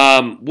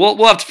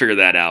 We'll have to figure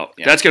that out.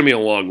 Yeah. That's gonna be a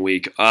long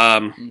week.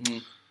 And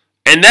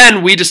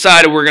then we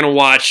decided we're gonna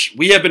watch.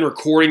 We have been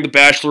recording the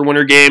Bachelor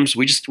Winter Games.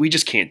 We just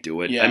can't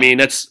do it. Yeah. I mean,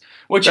 that's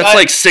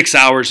like 6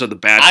 hours of the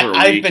Bachelor.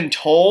 I've been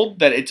told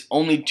that it's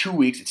only 2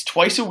 weeks. It's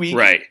twice a week.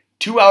 Right.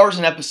 2 hours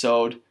an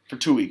episode for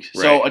 2 weeks.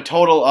 Right. So a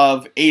total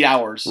of 8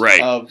 hours.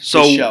 Right. Of the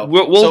show.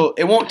 So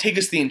it won't take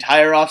us the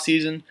entire off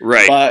season.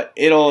 Right. But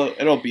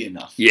it'll be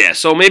enough. Yeah.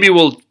 So maybe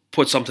we'll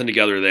put something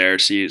together there.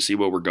 See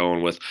what we're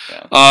going with.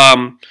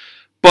 Yeah.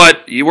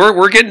 But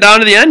we're getting down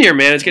to the end here,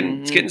 man. It's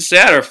getting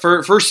sad. Our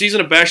first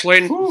season of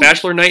Bachelor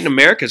Night in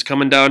America is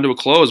coming down to a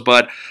close.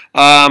 But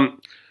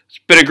it's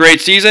been a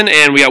great season,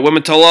 and we got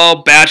Women Tell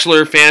All,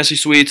 Bachelor, Fantasy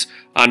Suites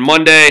on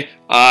Monday.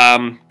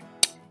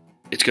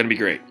 It's going to be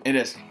great. It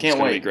is. Can't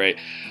wait. It's going to be great.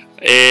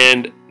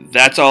 And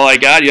that's all I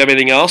got. You have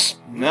anything else?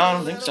 No, I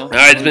don't think so. All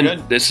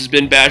right, this has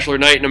been Bachelor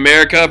Night in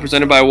America,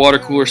 presented by Water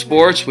Cooler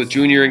Sports with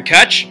Junior and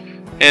Ketch,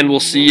 and we'll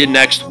see you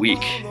next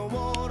week.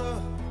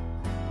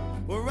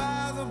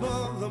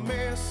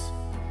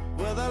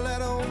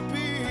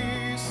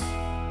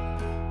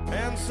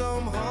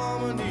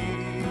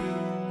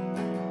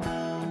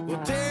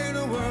 We'll take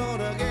the world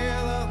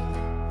together.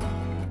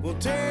 We'll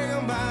take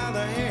them by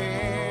the hand.